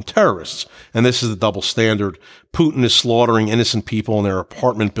were armed terrorists. And this is the double standard. Putin is slaughtering innocent people in their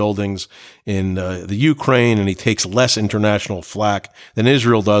apartment buildings in the Ukraine, and he takes less international flack than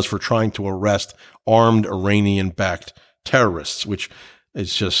Israel does for trying to arrest armed Iranian-backed terrorists, which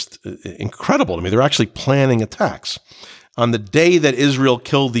is just incredible to me. They're actually planning attacks. On the day that Israel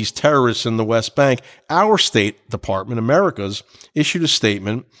killed these terrorists in the West Bank, our State Department, America's, issued a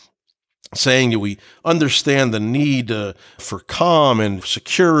statement saying that we understand the need for calm and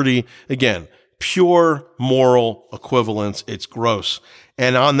security. Again, pure moral equivalence. It's gross.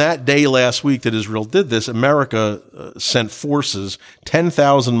 And on that day last week that Israel did this, America sent forces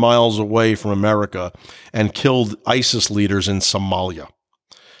 10,000 miles away from America and killed ISIS leaders in Somalia.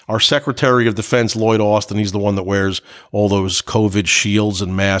 Our Secretary of Defense, Lloyd Austin, he's the one that wears all those COVID shields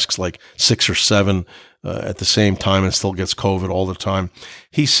and masks, like 6 or 7 at the same time, and still gets COVID all the time.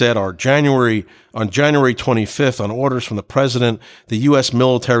 He said on January 25th, on orders from the president, the U.S.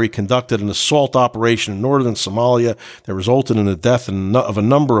 military conducted an assault operation in northern Somalia that resulted in the death of a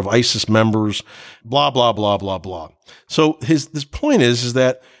number of ISIS members, blah, blah, blah, blah, blah. So his point is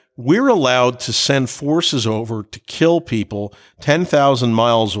that we're allowed to send forces over to kill people 10,000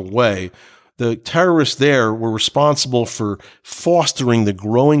 miles away. The terrorists there were responsible for fostering the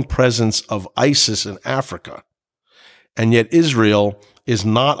growing presence of ISIS in Africa. And yet Israel is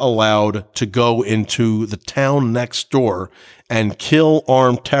not allowed to go into the town next door and kill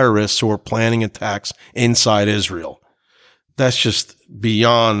armed terrorists who are planning attacks inside Israel. That's just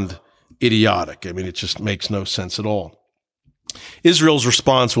beyond idiotic. I mean, it just makes no sense at all. Israel's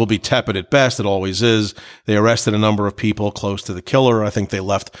response will be tepid at best. It always is. They arrested a number of people close to the killer. I think they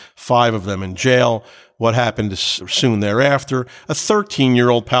left 5 of them in jail. What happened soon thereafter? A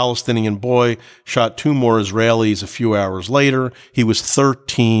 13-year-old Palestinian boy shot 2 more Israelis a few hours later. He was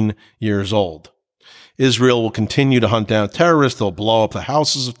 13 years old. Israel will continue to hunt down terrorists. They'll blow up the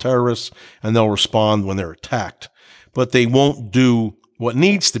houses of terrorists, and they'll respond when they're attacked. But they won't do What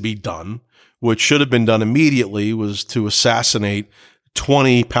needs to be done, which should have been done immediately, was to assassinate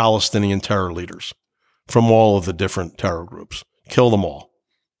 20 Palestinian terror leaders from all of the different terror groups. Kill them all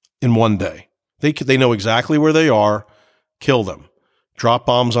in one day. They know exactly where they are. Kill them. Drop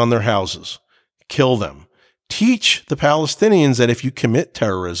bombs on their houses. Kill them. Teach the Palestinians that if you commit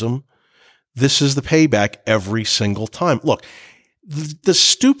terrorism, this is the payback every single time. Look, the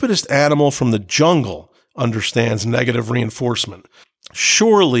stupidest animal from the jungle understands negative reinforcement.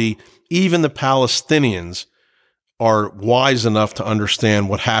 Surely even the Palestinians are wise enough to understand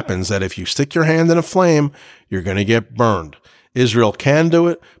what happens, that if you stick your hand in a flame, you're going to get burned. Israel can do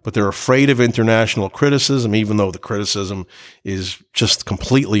it, but they're afraid of international criticism, even though the criticism is just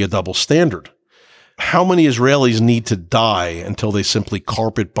completely a double standard. How many Israelis need to die until they simply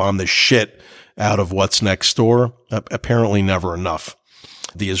carpet bomb the shit out of what's next door? Apparently never enough.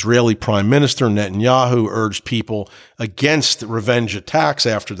 The Israeli Prime Minister Netanyahu urged people against revenge attacks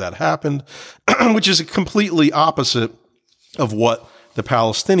after that happened, which is completely opposite of what the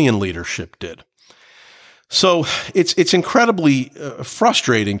Palestinian leadership did. So it's incredibly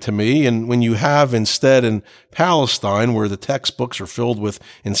frustrating to me. And when you have instead in Palestine, where the textbooks are filled with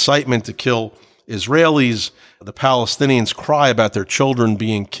incitement to kill Israelis, the Palestinians cry about their children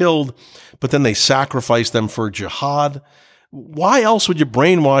being killed, but then they sacrifice them for jihad. Why else would you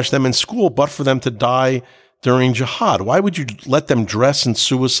brainwash them in school but for them to die during jihad? Why would you let them dress in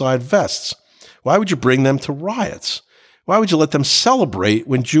suicide vests? Why would you bring them to riots? Why would you let them celebrate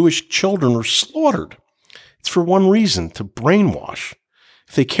when Jewish children are slaughtered? It's for one reason, to brainwash.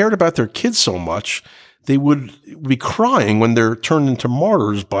 If they cared about their kids so much, they would be crying when they're turned into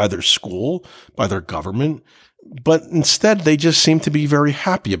martyrs by their school, by their government. But instead, they just seem to be very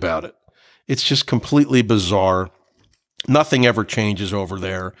happy about it. It's just completely bizarre. Nothing ever changes over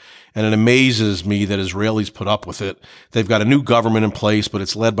there. And it amazes me that Israelis put up with it. They've got a new government in place, but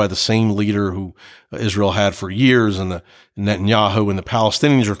it's led by the same leader who Israel had for years. And the Netanyahu and the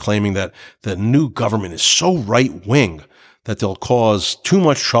Palestinians are claiming that the new government is so right-wing that they'll cause too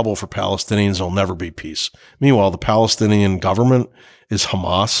much trouble for Palestinians. There'll never be peace. Meanwhile, the Palestinian government is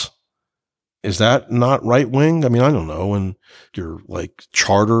Hamas. Is that not right-wing? I mean, I don't know. And your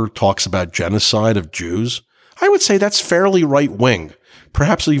charter talks about genocide of Jews. I would say that's fairly right-wing,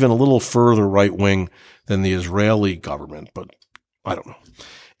 perhaps even a little further right-wing than the Israeli government, but I don't know.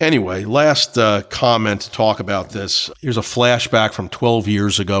 Anyway, last comment to talk about this. Here's a flashback from 12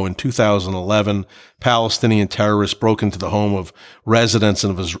 years ago. In 2011, Palestinian terrorists broke into the home of residents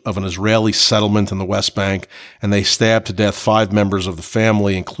of an Israeli settlement in the West Bank, and they stabbed to death 5 members of the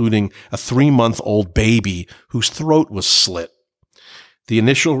family, including a 3-month-old baby whose throat was slit. The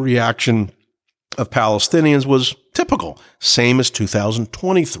initial reaction of Palestinians was typical, same as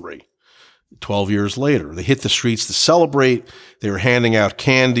 2023. 12 years later, they hit the streets to celebrate. They were handing out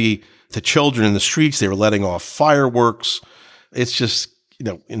candy to children in the streets. They were letting off fireworks. It's just,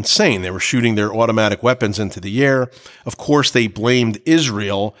 insane. They were shooting their automatic weapons into the air. Of course, they blamed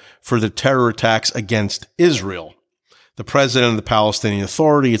Israel for the terror attacks against Israel. The president of the Palestinian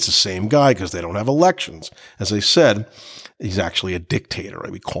Authority, it's the same guy because they don't have elections. As I said, he's actually a dictator.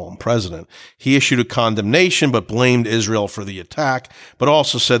 We call him president. He issued a condemnation, but blamed Israel for the attack, but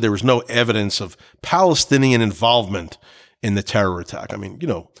also said there was no evidence of Palestinian involvement in the terror attack. I mean,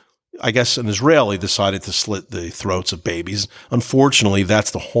 I guess an Israeli decided to slit the throats of babies. Unfortunately,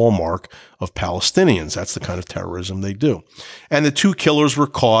 that's the hallmark of Palestinians. That's the kind of terrorism they do. And the 2 killers were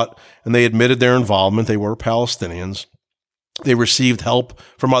caught, and they admitted their involvement. They were Palestinians. They received help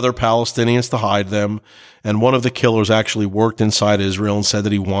from other Palestinians to hide them. And one of the killers actually worked inside Israel and said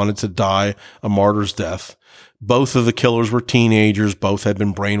that he wanted to die a martyr's death. Both of the killers were teenagers. Both had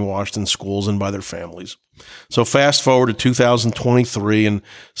been brainwashed in schools and by their families. So fast forward to 2023, and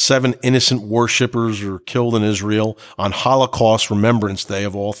 7 innocent worshippers are killed in Israel on Holocaust Remembrance Day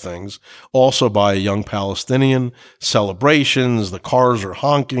of all things, also by a young Palestinian. Celebrations, the cars are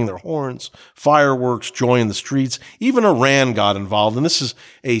honking their horns, fireworks, joy in the streets. Even Iran got involved, and this is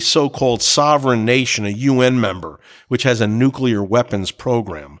a so-called sovereign nation, a UN member, which has a nuclear weapons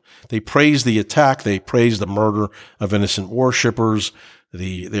program. They praised the attack. They praised the murder of innocent worshippers.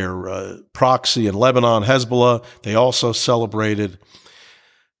 Their proxy in Lebanon, Hezbollah, they also celebrated.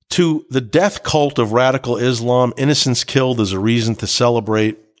 To the death cult of radical Islam, innocents killed is a reason to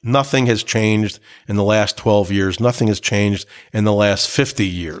celebrate. Nothing has changed in the last 12 years. Nothing has changed in the last 50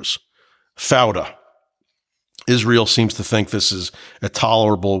 years. Fauda. Israel seems to think this is a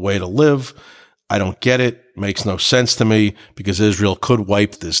tolerable way to live. I don't get it. Makes no sense to me because Israel could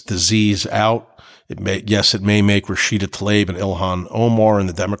wipe this disease out It may make Rashida Tlaib and Ilhan Omar and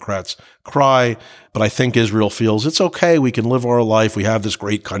the Democrats cry, but I think Israel feels it's okay. We can live our life. We have this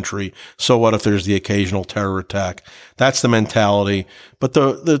great country. So what if there's the occasional terror attack? That's the mentality. But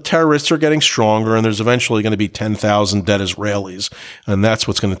the terrorists are getting stronger, and there's eventually going to be 10,000 dead Israelis. And that's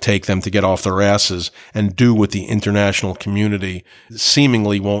what's going to take them to get off their asses and do what the international community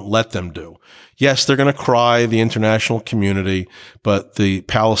seemingly won't let them do. Yes, they're going to cry, the international community, but the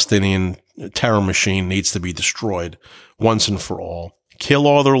Palestinian terror machine needs to be destroyed once and for all. Kill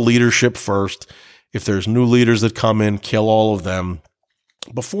all their leadership first. If there's new leaders that come in, kill all of them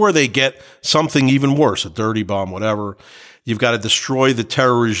before they get something even worse, a dirty bomb, whatever. You've got to destroy the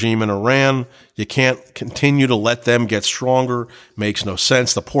terror regime in Iran. You can't continue to let them get stronger. Makes no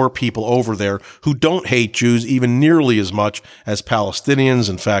sense. The poor people over there who don't hate Jews even nearly as much as Palestinians.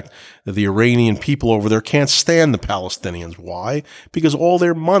 In fact, the Iranian people over there can't stand the Palestinians. Why? Because all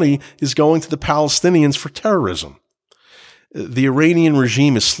their money is going to the Palestinians for terrorism. The Iranian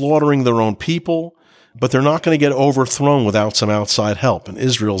regime is slaughtering their own people, but they're not going to get overthrown without some outside help. And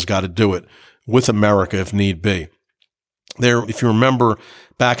Israel's got to do it with America if need be. If you remember,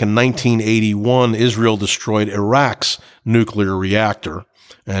 back in 1981, Israel destroyed Iraq's nuclear reactor.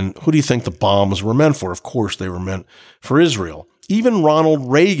 And who do you think the bombs were meant for? Of course, they were meant for Israel. Even Ronald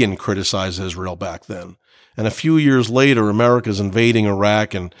Reagan criticized Israel back then. And a few years later, America's invading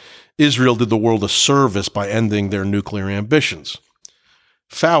Iraq, and Israel did the world a service by ending their nuclear ambitions.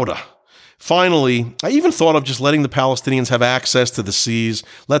 Fauda. Finally, I even thought of just letting the Palestinians have access to the seas,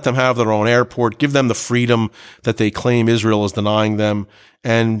 let them have their own airport, give them the freedom that they claim Israel is denying them,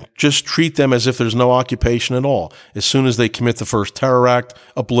 and just treat them as if there's no occupation at all. As soon as they commit the first terror act,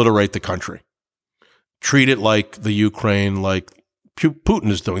 obliterate the country. Treat it like the Ukraine, like Putin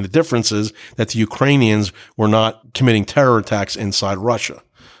is doing. The difference is that the Ukrainians were not committing terror attacks inside Russia.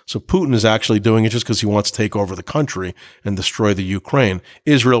 So Putin is actually doing it just because he wants to take over the country and destroy the Ukraine.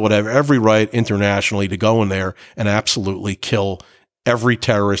 Israel would have every right internationally to go in there and absolutely kill every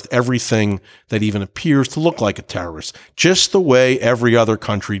terrorist, everything that even appears to look like a terrorist, just the way every other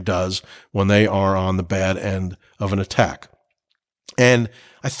country does when they are on the bad end of an attack. And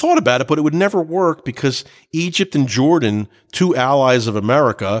I thought about it, but it would never work because Egypt and Jordan, two allies of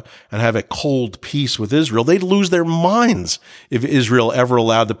America, and have a cold peace with Israel, they'd lose their minds if Israel ever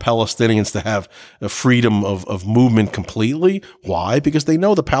allowed the Palestinians to have a freedom of movement completely. Why? Because they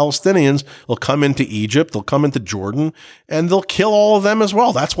know the Palestinians will come into Egypt, they'll come into Jordan, and they'll kill all of them as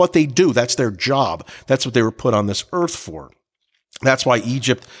well. That's what they do. That's their job. That's what they were put on this earth for. That's why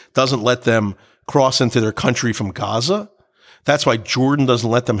Egypt doesn't let them cross into their country from Gaza. That's why Jordan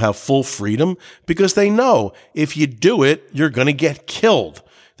doesn't let them have full freedom, because they know if you do it, you're going to get killed.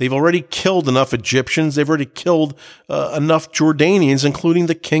 They've already killed enough Egyptians. They've already killed enough Jordanians, including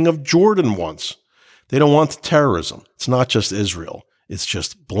the king of Jordan once. They don't want the terrorism. It's not just Israel. It's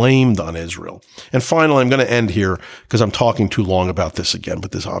just blamed on Israel. And finally, I'm going to end here because I'm talking too long about this again,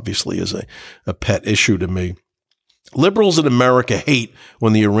 but this obviously is a pet issue to me. Liberals in America hate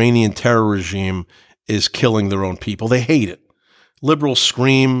when the Iranian terror regime is killing their own people. They hate it. Liberals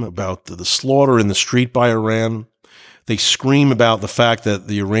scream about the slaughter in the street by Iran. They scream about the fact that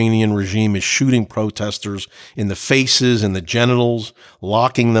the Iranian regime is shooting protesters in the faces and the genitals,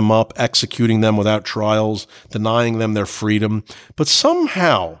 locking them up, executing them without trials, denying them their freedom. But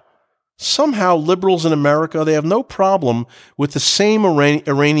somehow liberals in America, they have no problem with the same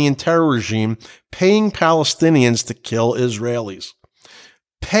Iranian terror regime paying Palestinians to kill Israelis,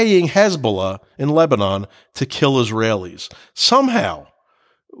 paying Hezbollah in Lebanon to kill Israelis. Somehow,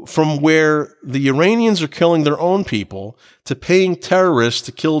 from where the Iranians are killing their own people to paying terrorists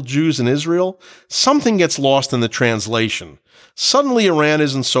to kill Jews in Israel, something gets lost in the translation. Suddenly, Iran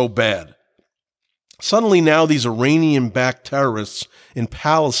isn't so bad. Suddenly now these Iranian-backed terrorists in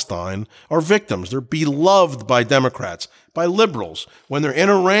Palestine are victims. They're beloved by Democrats, by liberals. When they're in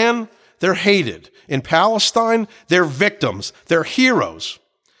Iran, they're hated. In Palestine, they're victims. They're heroes.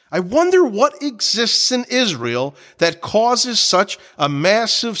 I wonder what exists in Israel that causes such a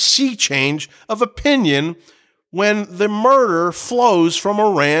massive sea change of opinion when the murder flows from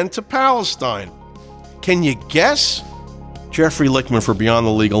Iran to Palestine. Can you guess? Jeffrey Lichtman for Beyond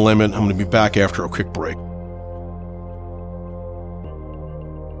the Legal Limit. I'm going to be back after a quick break.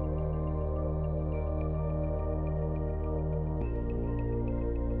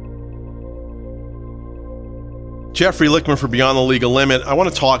 Jeffrey Lichtman for Beyond the Legal Limit. I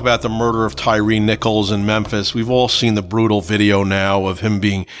want to talk about the murder of Tyre Nichols in Memphis. We've all seen the brutal video now of him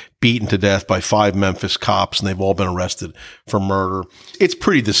being beaten to death by 5 Memphis cops, and they've all been arrested for murder. It's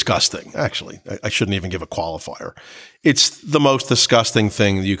pretty disgusting, actually. I shouldn't even give a qualifier. It's the most disgusting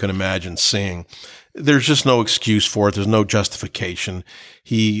thing that you can imagine seeing. there's just no excuse for it. There's no justification.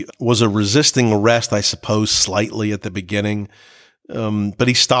 He was a resisting arrest, I suppose, slightly at the beginning. But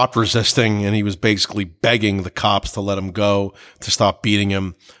he stopped resisting, and he was basically begging the cops to let him go, to stop beating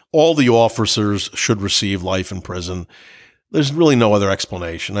him. All the officers should receive life in prison. There's really no other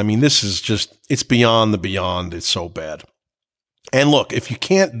explanation. I mean, this is just, it's beyond the beyond. It's so bad. And look, if you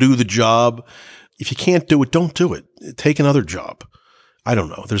can't do the job, if you can't do it, don't do it. Take another job. I don't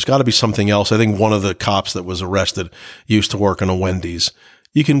know. There's got to be something else. I think one of the cops that was arrested used to work in a Wendy's.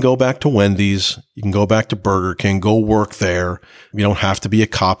 You can go back to Wendy's. You can go back to Burger King. Go work there. You don't have to be a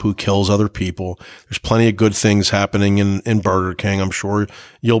cop who kills other people. There's plenty of good things happening in Burger King. I'm sure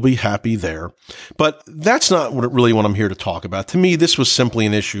you'll be happy there. But that's not really what I'm here to talk about. To me, this was simply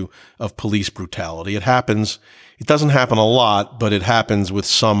an issue of police brutality. It happens. It doesn't happen a lot, but it happens with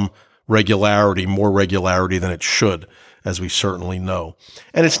some regularity, more regularity than it should, as we certainly know.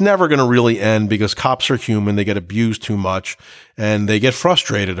 And it's never going to really end because cops are human. They get abused too much and they get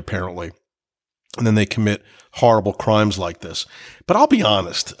frustrated, apparently. And then they commit horrible crimes like this. But I'll be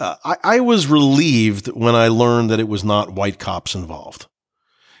honest, I was relieved when I learned that it was not white cops involved.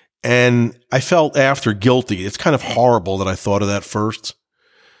 And I felt after guilty. It's kind of horrible that I thought of that first.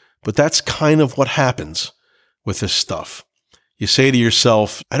 But that's kind of what happens with this stuff. You say to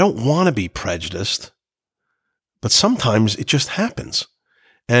yourself, I don't want to be prejudiced. But sometimes it just happens.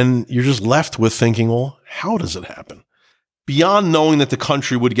 And you're just left with thinking, well, how does it happen? Beyond knowing that the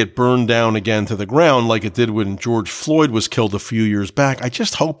country would get burned down again to the ground like it did when George Floyd was killed a few years back, I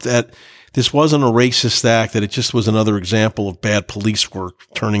just hope that this wasn't a racist act, that it just was another example of bad police work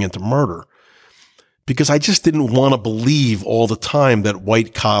turning into murder. Because I just didn't want to believe all the time that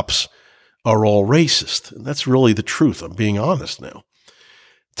white cops are all racist. And that's really the truth. I'm being honest now.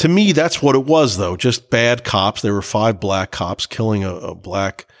 To me, that's what it was, though. Just bad cops. There were 5 black cops killing a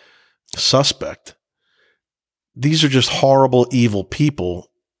black suspect. These are just horrible, evil people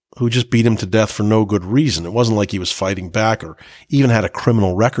who just beat him to death for no good reason. It wasn't like he was fighting back or even had a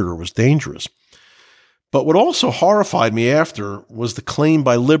criminal record or was dangerous. But what also horrified me after was the claim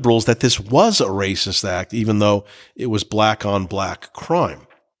by liberals that this was a racist act, even though it was black on black crime.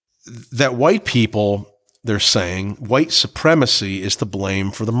 That white people, they're saying, white supremacy is to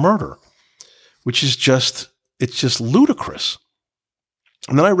blame for the murder, which is it's just ludicrous.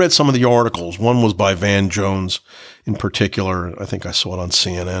 And then I read some of the articles. One was by Van Jones in particular. I think I saw it on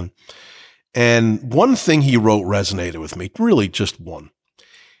CNN. And one thing he wrote resonated with me, really just one.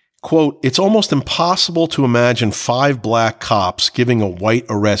 Quote, it's almost impossible to imagine 5 black cops giving a white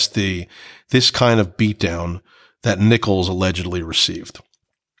arrestee this kind of beatdown that Nichols allegedly received.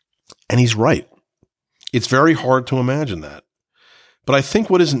 And he's right. It's very hard to imagine that. But I think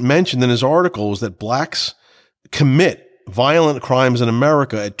what isn't mentioned in his article is that blacks commit violent crimes in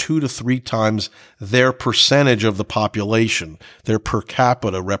America at 2 to 3 times their percentage of the population, their per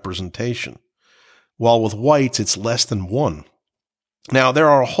capita representation. While with whites, it's less than 1. Now, there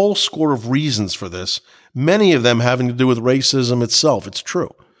are a whole score of reasons for this, many of them having to do with racism itself. It's true.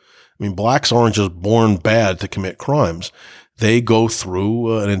 I mean, blacks aren't just born bad to commit crimes. They go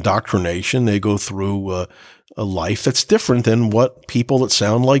through an indoctrination. They go through a life that's different than what people that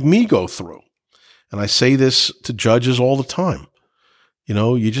sound like me go through. And I say this to judges all the time. You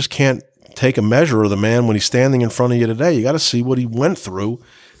know, you just can't take a measure of the man when he's standing in front of you today. You got to see what he went through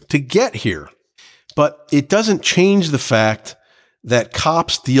to get here. But it doesn't change the fact that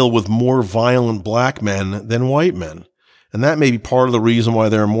cops deal with more violent black men than white men. And that may be part of the reason why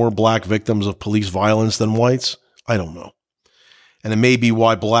there are more black victims of police violence than whites. I don't know. And it may be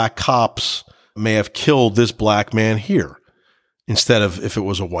why black cops may have killed this black man here instead of if it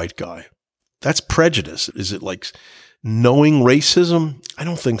was a white guy. That's prejudice. Is it like knowing racism? I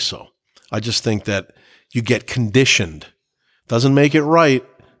don't think so. I just think that you get conditioned. Doesn't make it right,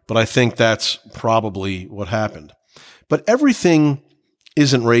 but I think that's probably what happened. But everything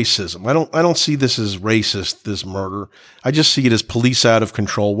isn't racism. I don't see this as racist, this murder. I just see it as police out of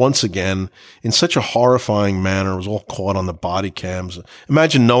control once again in such a horrifying manner. It was all caught on the body cams.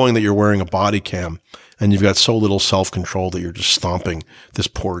 Imagine knowing that you're wearing a body cam and you've got so little self-control that you're just stomping this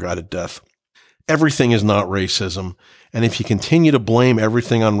poor guy to death. Everything is not racism. And if you continue to blame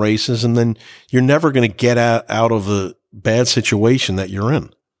everything on racism, then you're never going to get out of the bad situation that you're in.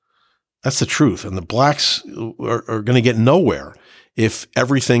 That's the truth. And the blacks are going to get nowhere if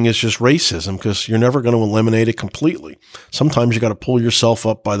everything is just racism, because you're never going to eliminate it completely. Sometimes you got to pull yourself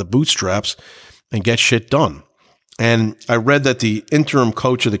up by the bootstraps and get shit done. And I read that the interim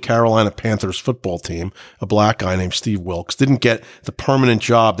coach of the Carolina Panthers football team, a black guy named Steve Wilkes, didn't get the permanent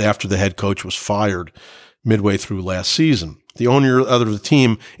job after the head coach was fired midway through last season. the owner of the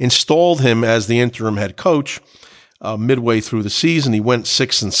team, installed him as the interim head coach midway through the season. He went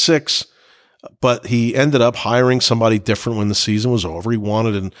 6-6, but he ended up hiring somebody different when the season was over. He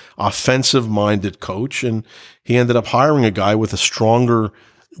wanted an offensive-minded coach, and he ended up hiring a guy with a stronger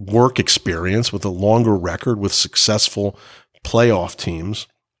work experience, with a longer record, with successful playoff teams.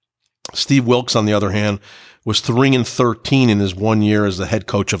 Steve Wilks, on the other hand, was 3-13 in his 1 year as the head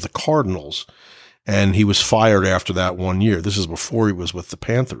coach of the Cardinals, and he was fired after that 1 year. This is before he was with the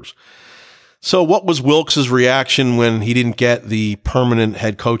Panthers. So what was Wilks' reaction when he didn't get the permanent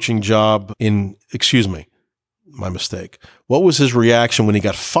head coaching job my mistake. What was his reaction when he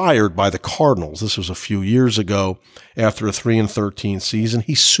got fired by the Cardinals? This was a few years ago. After a 3-13 season,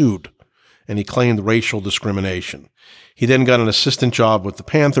 he sued, and he claimed racial discrimination. He then got an assistant job with the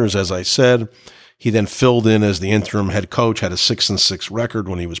Panthers, as I said. He then filled in as the interim head coach, had a 6-6 record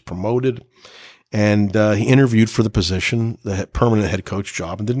when he was promoted, and he interviewed for the position, the permanent head coach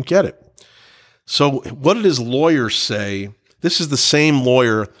job, and didn't get it. So what did his lawyer say? This is the same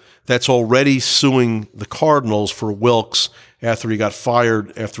lawyer that's already suing the Cardinals for Wilks after he got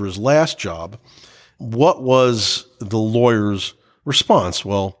fired after his last job. What was the lawyer's response?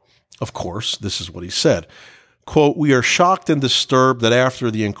 Well, of course, this is what he said. Quote, "We are shocked and disturbed that after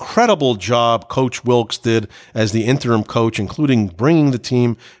the incredible job Coach Wilks did as the interim coach, including bringing the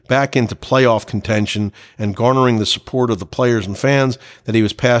team back into playoff contention and garnering the support of the players and fans, that he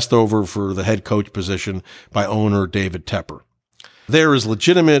was passed over for the head coach position by owner David Tepper. There is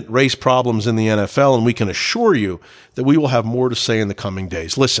legitimate race problems in the NFL, and we can assure you that we will have more to say in the coming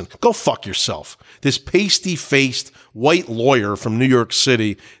days." Listen, go fuck yourself. This pasty-faced white lawyer from New York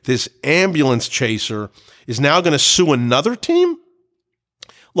City, this ambulance chaser, is now going to sue another team?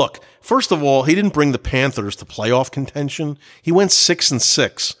 Look, first of all, he didn't bring the Panthers to playoff contention. He went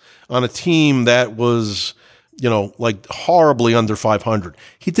 6-6 on a team that was, like horribly under 500.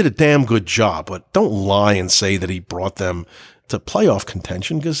 He did a damn good job, but don't lie and say that he brought them to playoff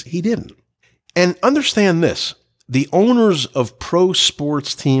contention, because he didn't. And understand this, the owners of pro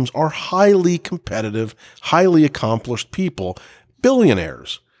sports teams are highly competitive, highly accomplished people,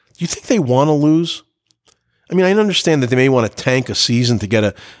 billionaires. Do you think they want to lose? I mean, I understand that they may want to tank a season to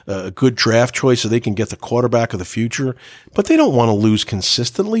get a good draft choice so they can get the quarterback of the future, but they don't want to lose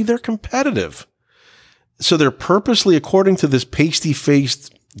consistently. They're competitive. So they're purposely, according to this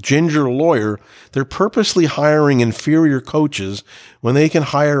pasty-faced ginger lawyer, they're purposely hiring inferior coaches when they can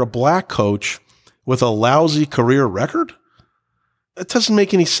hire a black coach with a lousy career record? That doesn't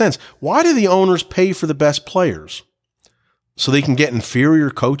make any sense. Why do the owners pay for the best players? So they can get inferior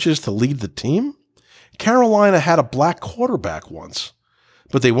coaches to lead the team? Carolina had a black quarterback once,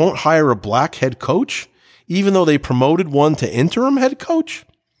 but they won't hire a black head coach, even though they promoted one to interim head coach?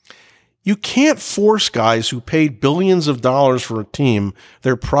 You can't force guys who paid billions of dollars for a team,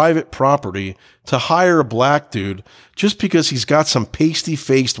 their private property, to hire a black dude just because he's got some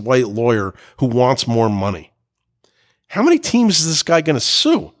pasty-faced white lawyer who wants more money. How many teams is this guy going to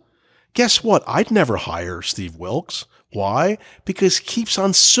sue? Guess what? I'd never hire Steve Wilks. Why? Because he keeps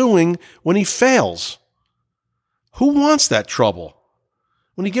on suing when he fails. Who wants that trouble?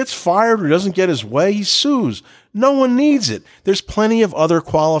 When he gets fired or doesn't get his way, he sues. No one needs it. There's plenty of other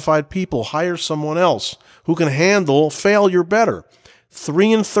qualified people. Hire someone else who can handle failure better.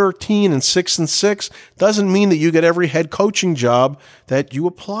 3-13 and 6-6 doesn't mean that you get every head coaching job that you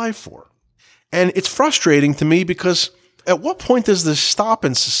apply for. And it's frustrating to me because at what point does this stop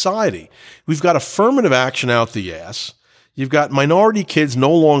in society? We've got affirmative action out the ass. You've got minority kids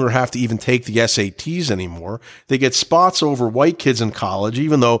no longer have to even take the SATs anymore. They get spots over white kids in college,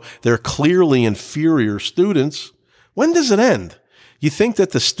 even though they're clearly inferior students. When does it end? You think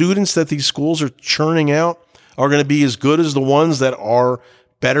that the students that these schools are churning out are going to be as good as the ones that are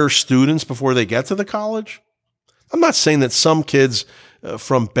better students before they get to the college? I'm not saying that some kids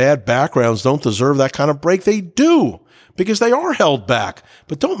from bad backgrounds don't deserve that kind of break. They do, because they are held back.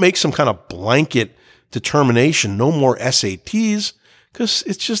 But don't make some kind of blanket determination, no more SATs, because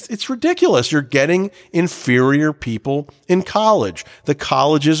it's ridiculous. You're getting inferior people in college. The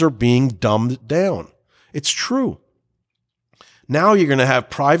colleges are being dumbed down. It's true. Now you're going to have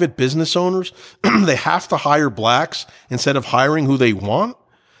private business owners. They have to hire blacks instead of hiring who they want.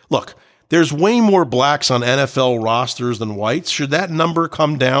 Look, there's way more blacks on NFL rosters than whites. Should that number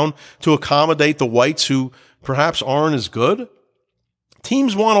come down to accommodate the whites who perhaps aren't as good?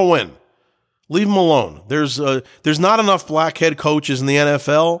 Teams want to win. Leave them alone. There's not enough black head coaches in the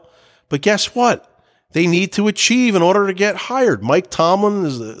NFL, but guess what? They need to achieve in order to get hired. Mike Tomlin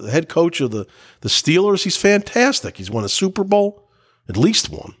is the head coach of the Steelers. He's fantastic. He's won a Super Bowl, at least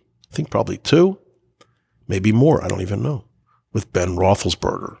one. I think probably two, maybe more. I don't even know. with Ben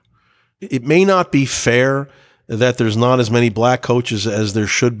Roethlisberger. It may not be fair that there's not as many black coaches as there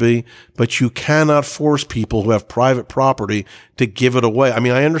should be, but you cannot force people who have private property to give it away. I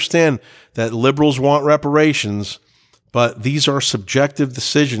mean, I understand that liberals want reparations, but these are subjective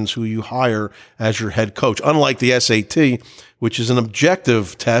decisions who you hire as your head coach, unlike the SAT, which is an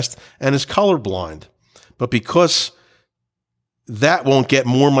objective test and is colorblind. But because that won't get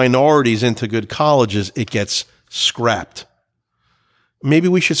more minorities into good colleges, it gets scrapped. Maybe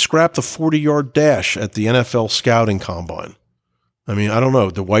we should scrap the 40-yard dash at the NFL scouting combine. I mean, I don't know.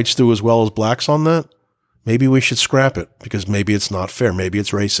 Do whites do as well as blacks on that? Maybe we should scrap it because maybe it's not fair. Maybe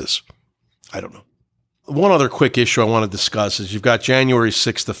it's racist. I don't know. One other quick issue I want to discuss is you've got January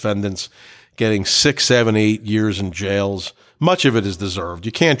 6th defendants getting 6, 7, 8 years in jails. Much of it is deserved.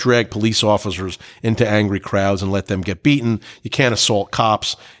 You can't drag police officers into angry crowds and let them get beaten. You can't assault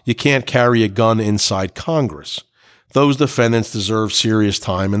cops. You can't carry a gun inside Congress. Those defendants deserve serious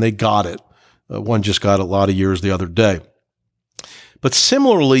time, and they got it. One just got a lot of years the other day. But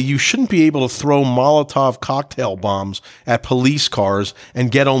similarly, you shouldn't be able to throw Molotov cocktail bombs at police cars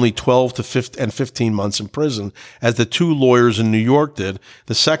and get only 12 to 15 months in prison, as the two lawyers in New York did.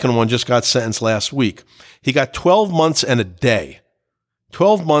 The second one just got sentenced last week. He got 12 months and a day.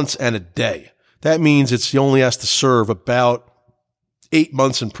 12 months and a day. That means he only has to serve about 8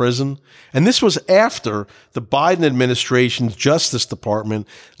 months in prison. And this was after the Biden administration's Justice Department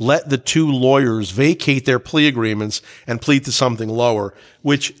let the two lawyers vacate their plea agreements and plead to something lower,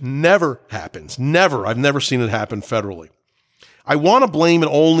 which never happens. Never. I've never seen it happen federally. I want to blame it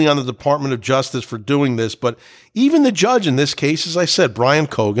only on the Department of Justice for doing this, but even the judge in this case, as I said, Brian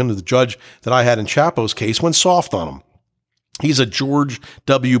Cogan, the judge that I had in Chapo's case, went soft on him. He's a George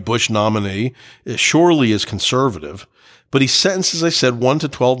W. Bush nominee, surely is conservative. But he's sentenced, as I said, 1 to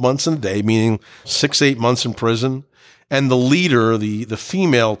 12 months in a day, meaning 6, 8 months in prison. And the leader, the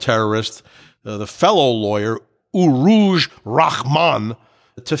female terrorist, the fellow lawyer, Uruj Rahman,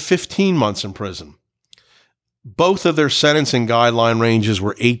 to 15 months in prison. Both of their sentencing guideline ranges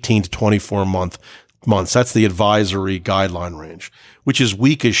were 18 to 24 months. That's the advisory guideline range, which is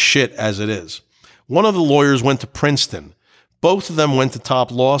weak as shit as it is. One of the lawyers went to Princeton. Both of them went to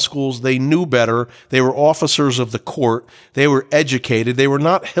top law schools. They knew better. They were officers of the court. They were educated. They were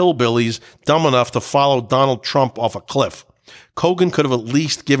not hillbillies dumb enough to follow Donald Trump off a cliff. Cogan could have at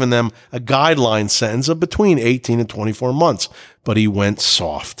least given them a guideline sentence of between 18 and 24 months, but he went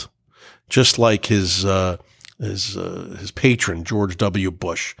soft, just like his patron, George W.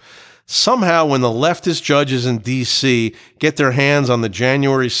 Bush. Somehow, when the leftist judges in D.C. get their hands on the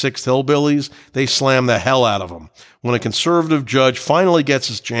January 6th hillbillies, they slam the hell out of them. When a conservative judge finally gets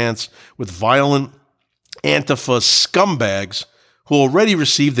his chance with violent Antifa scumbags who already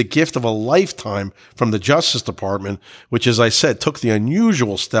received the gift of a lifetime from the Justice Department, which, as I said, took the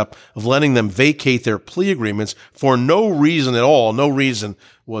unusual step of letting them vacate their plea agreements for no reason at all, no reason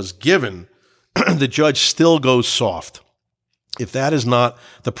was given, the judge still goes soft. If that is not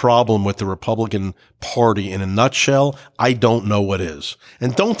the problem with the Republican Party in a nutshell, I don't know what is.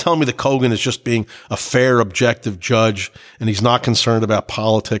 And don't tell me that Cogan is just being a fair, objective judge and he's not concerned about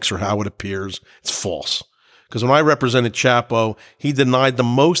politics or how it appears. It's false. Because when I represented Chapo, he denied the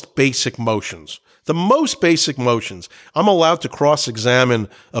most basic motions. The most basic motions. I'm allowed to cross-examine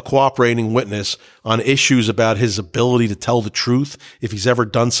a cooperating witness on issues about his ability to tell the truth if he's ever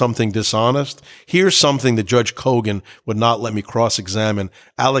done something dishonest. Here's something that Judge Cogan would not let me cross-examine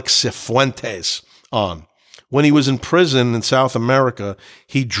Alex Cifuentes on. When he was in prison in South America,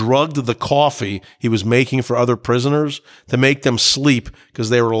 he drugged the coffee he was making for other prisoners to make them sleep because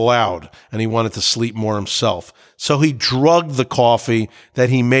they were loud and he wanted to sleep more himself. So he drugged the coffee that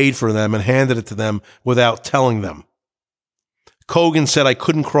he made for them and handed it to them without telling them. Cogan said I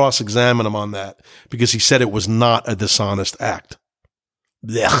couldn't cross-examine him on that because he said it was not a dishonest act.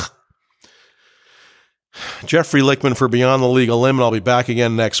 Blech. Jeffrey Lichtman for Beyond the Legal Limit. I'll be back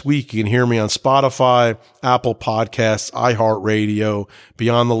again next week. You can hear me on Spotify, Apple Podcasts, iHeartRadio,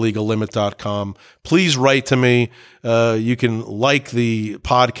 BeyondTheLegalLimit.com. Please write to me. You can like the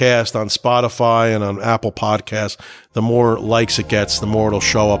podcast on Spotify and on Apple Podcasts. The more likes it gets, the more it'll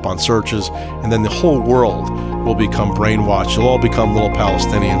show up on searches, and then the whole world will become brainwashed. You'll all become little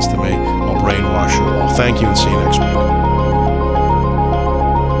Palestinians to me. I'll brainwash you all. Thank you, and see you next week.